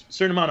I need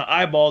certain amount of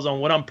eyeballs on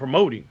what I'm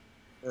promoting.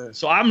 Yeah.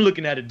 So I'm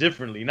looking at it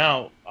differently.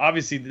 Now,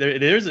 obviously,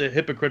 there's a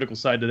hypocritical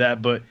side to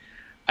that, but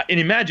and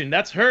imagine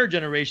that's her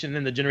generation, and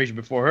then the generation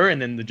before her, and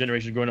then the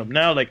generation growing up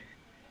now. Like,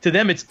 to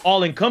them, it's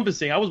all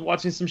encompassing. I was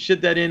watching some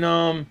shit that in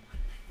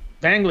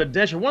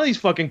Bangladesh or one of these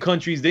fucking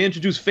countries, they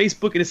introduced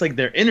Facebook, and it's like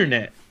their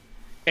internet,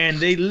 and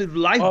they live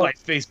life by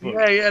Facebook.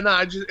 Yeah.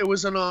 No,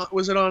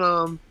 was it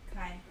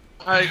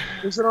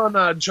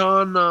on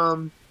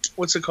John?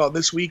 What's it called?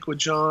 This Week with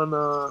John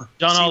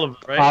Oliver,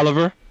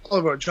 right?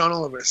 John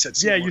Oliver said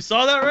Seymour. Yeah, you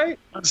saw that, right?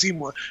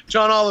 Seymour.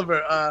 John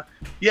Oliver.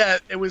 Yeah,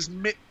 it was.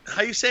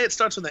 How you say it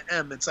starts with an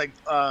M? It's like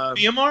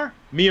Myanmar.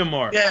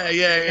 Yeah.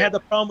 They had the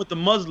problem with the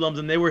Muslims,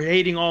 and they were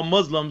hating all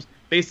Muslims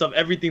based off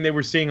everything they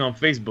were seeing on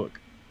Facebook.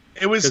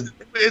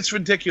 It's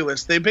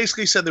ridiculous. They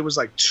basically said there was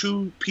like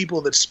 2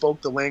 people that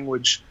spoke the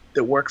language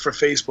that work for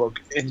Facebook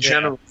in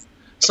general.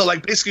 So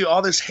like basically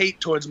all this hate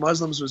towards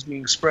Muslims was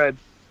being spread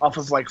off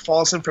of like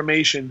false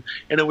information,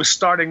 and it was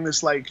starting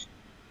this like,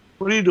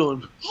 what are you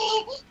doing?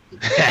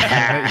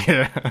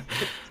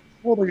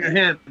 Holding your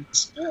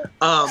hands.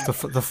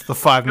 The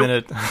 5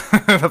 minute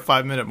the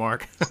 5 minute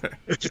mark.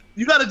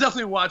 You got to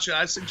definitely watch it.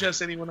 I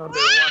suggest anyone out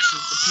there watch the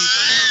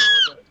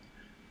piece on.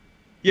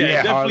 Yeah,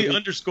 it definitely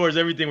underscores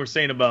everything we're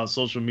saying about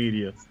social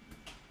media.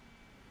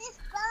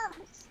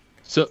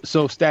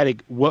 So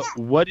Static,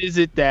 what is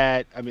it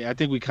that I mean? I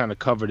think we kind of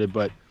covered it,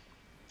 but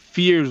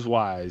fears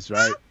wise,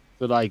 right?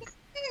 So like,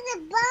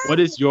 what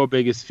is your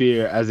biggest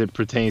fear as it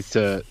pertains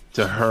to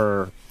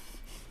her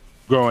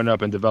growing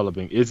up and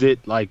developing? Is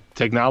it like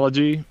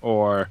technology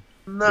or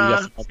you Nah,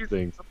 got some other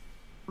things?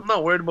 I'm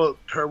not worried about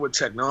her with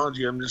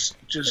technology. I'm just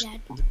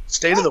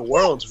state of the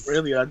world.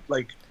 Really, I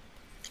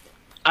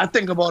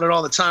think about it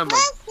all the time.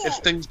 Like, if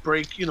things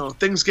break,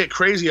 things get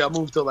crazy, I'll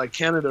move to like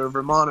Canada or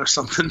Vermont or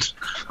something.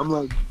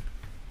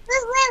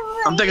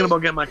 I'm thinking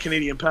about getting my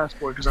Canadian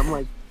passport because I'm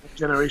like a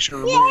generation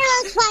removed. You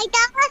ever tried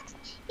that?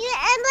 You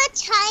ever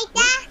tried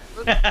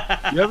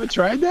that? You ever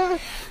tried that?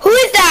 Who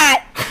is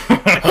that?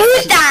 Who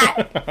is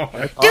that?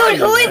 Dude,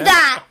 who is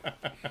that?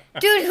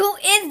 Dude, who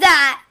is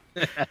that?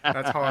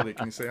 That's Harley.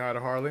 Can you say hi to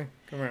Harley?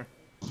 Come here.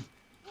 Can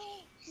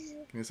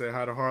you say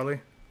hi to Harley?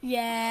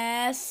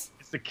 Yes.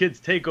 It's the kids'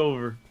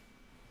 takeover.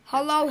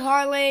 Hello,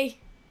 Harley.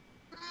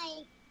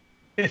 Hi.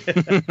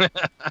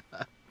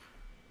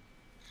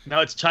 Now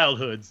it's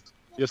childhoods.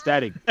 You're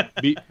Static. All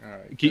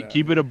right.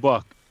 Keep it a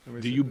buck. Let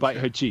me Do see you this bite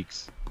here. her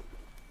cheeks?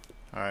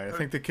 All right. I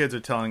think the kids are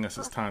telling us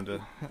it's time to.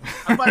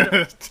 I might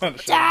it's time to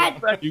shut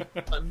Dad.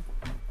 down.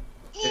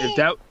 If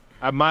that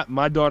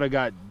my daughter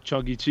got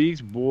chunky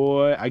cheeks,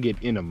 boy, I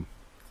get in them.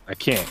 I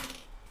can't.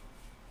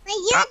 But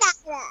you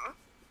got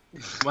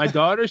My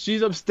daughter,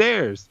 she's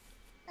upstairs.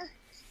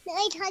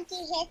 I talked to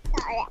his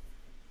daughter.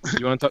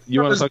 You want to talk?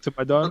 You want to talk to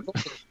my daughter?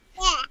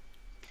 Yeah.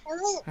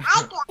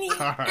 I got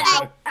All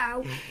right.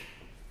 Ow.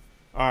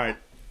 All right.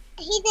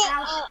 He did.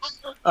 Oh,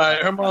 All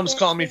right, her mom's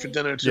calling me for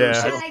dinner too. Yeah.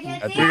 So.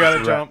 We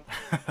gotta jump.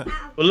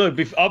 But look,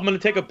 I'm gonna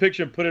take a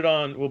picture and put it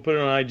on. We'll put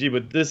it on IG.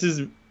 But this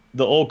is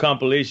the old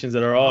compilations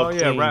that are all. Oh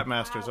yeah, clean. Rap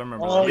Masters. I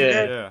remember. Oh that.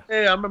 yeah. yeah.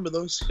 Hey, I remember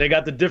those. They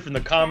got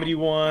the comedy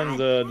ones,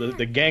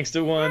 the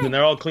gangster ones, and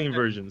they're all clean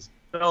versions.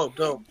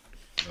 Dope.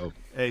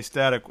 Hey,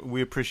 Static.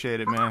 We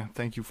appreciate it, man.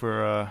 Thank you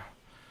for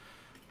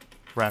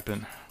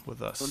rapping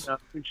with us. I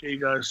appreciate you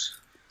guys.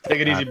 Take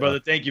it easy, brother.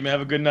 Thank you, man.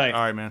 Have a good night.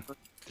 All right, man.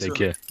 Take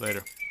care.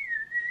 Later.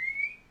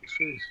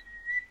 Jeez.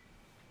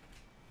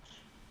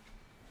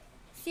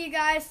 See you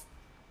guys.